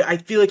rookie. I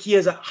feel like he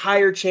has a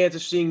higher chance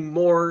of seeing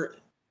more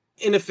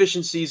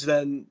inefficiencies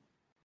than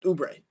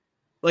Oubre,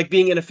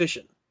 being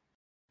inefficient.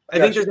 I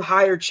think there's a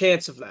higher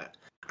chance of that.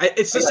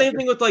 It's the same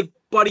thing with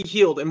Buddy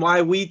Hield, and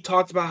why we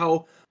talked about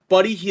how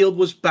Buddy Hield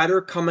was better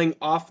coming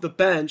off the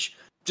bench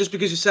just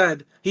because you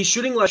said he's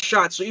shooting less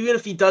shots. So even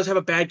if he does have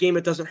a bad game,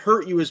 it doesn't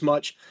hurt you as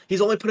much.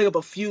 He's only putting up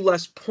a few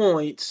less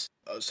points.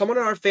 Someone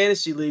in our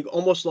fantasy league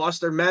almost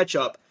lost their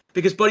matchup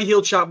because Buddy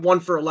Hield shot 1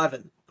 for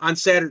 11 on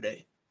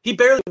Saturday. He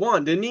barely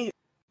won, didn't he?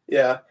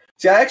 Yeah.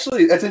 See,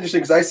 that's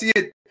interesting because I see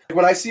it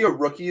when I see a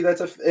rookie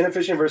that's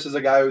inefficient versus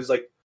a guy who's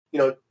like,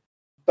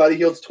 Buddy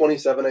Hield's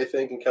 27, I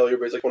think, and Kelly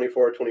Oubre's like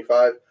 24 or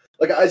 25.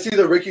 Like, I see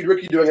the rookie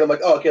doing it. I'm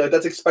like, oh, okay, like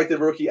that's expected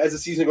rookie. As the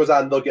season goes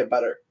on, they'll get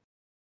better.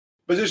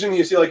 Positioning,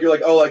 you see, like, you're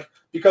like, oh, like,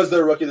 because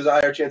they're a rookie, there's a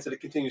higher chance that it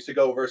continues to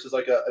go versus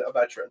like a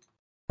veteran.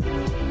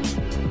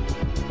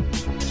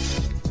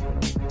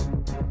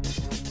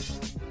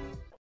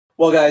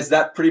 Well, guys,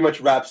 that pretty much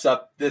wraps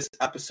up this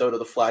episode of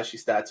the Flashy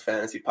Stats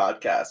Fantasy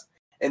Podcast.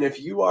 And if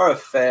you are a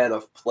fan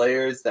of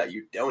players that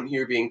you don't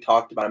hear being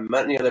talked about in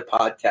many other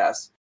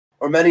podcasts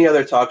or many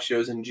other talk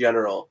shows in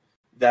general,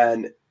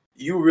 then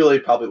you really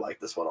probably like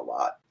this one a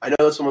lot. I know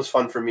this one was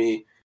fun for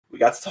me. We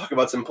got to talk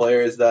about some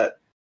players that,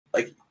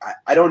 like,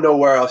 I don't know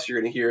where else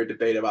you're going to hear a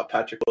debate about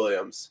Patrick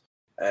Williams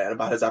and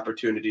about his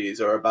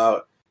opportunities or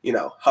about,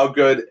 how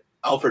good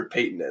Alfred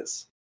Payton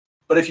is.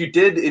 But if you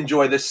did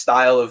enjoy this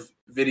style of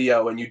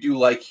video and you do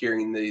like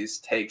hearing these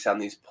takes on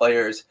these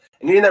players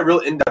and getting that real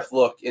in-depth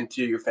look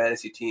into your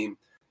fantasy team,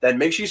 then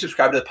make sure you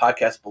subscribe to the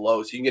podcast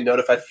below so you can get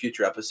notified for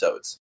future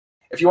episodes.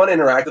 If you want to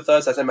interact with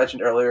us, as I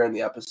mentioned earlier in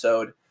the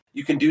episode,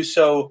 you can do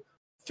so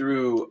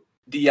through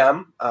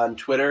DM on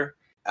Twitter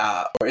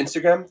or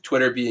Instagram,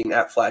 Twitter being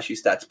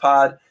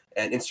 @FlashyStatsPod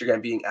and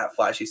Instagram being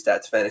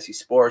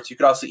 @FlashyStatsFantasySports. You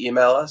could also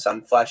email us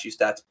on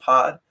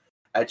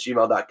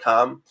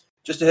flashystatspod@gmail.com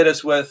just to hit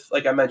us with,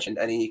 like I mentioned,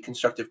 any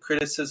constructive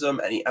criticism,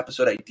 any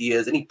episode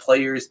ideas, any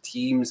players,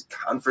 teams,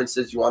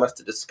 conferences you want us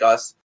to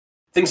discuss,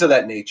 things of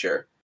that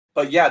nature.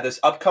 But yeah,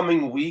 this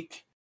upcoming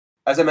week,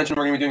 as I mentioned,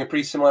 we're going to be doing a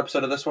pretty similar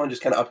episode of this one,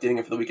 just kind of updating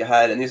it for the week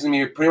ahead. And this is going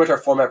to be pretty much our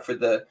format for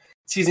the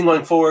season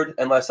going forward,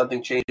 unless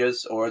something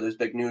changes or there's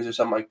big news or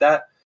something like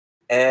that.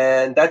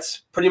 And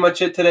that's pretty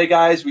much it today,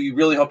 guys. We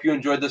really hope you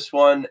enjoyed this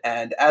one.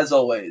 And as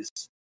always,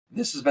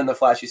 this has been the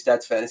Flashy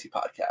Stats Fantasy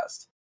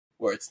Podcast,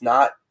 where it's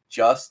not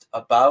just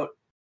about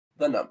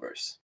the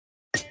numbers.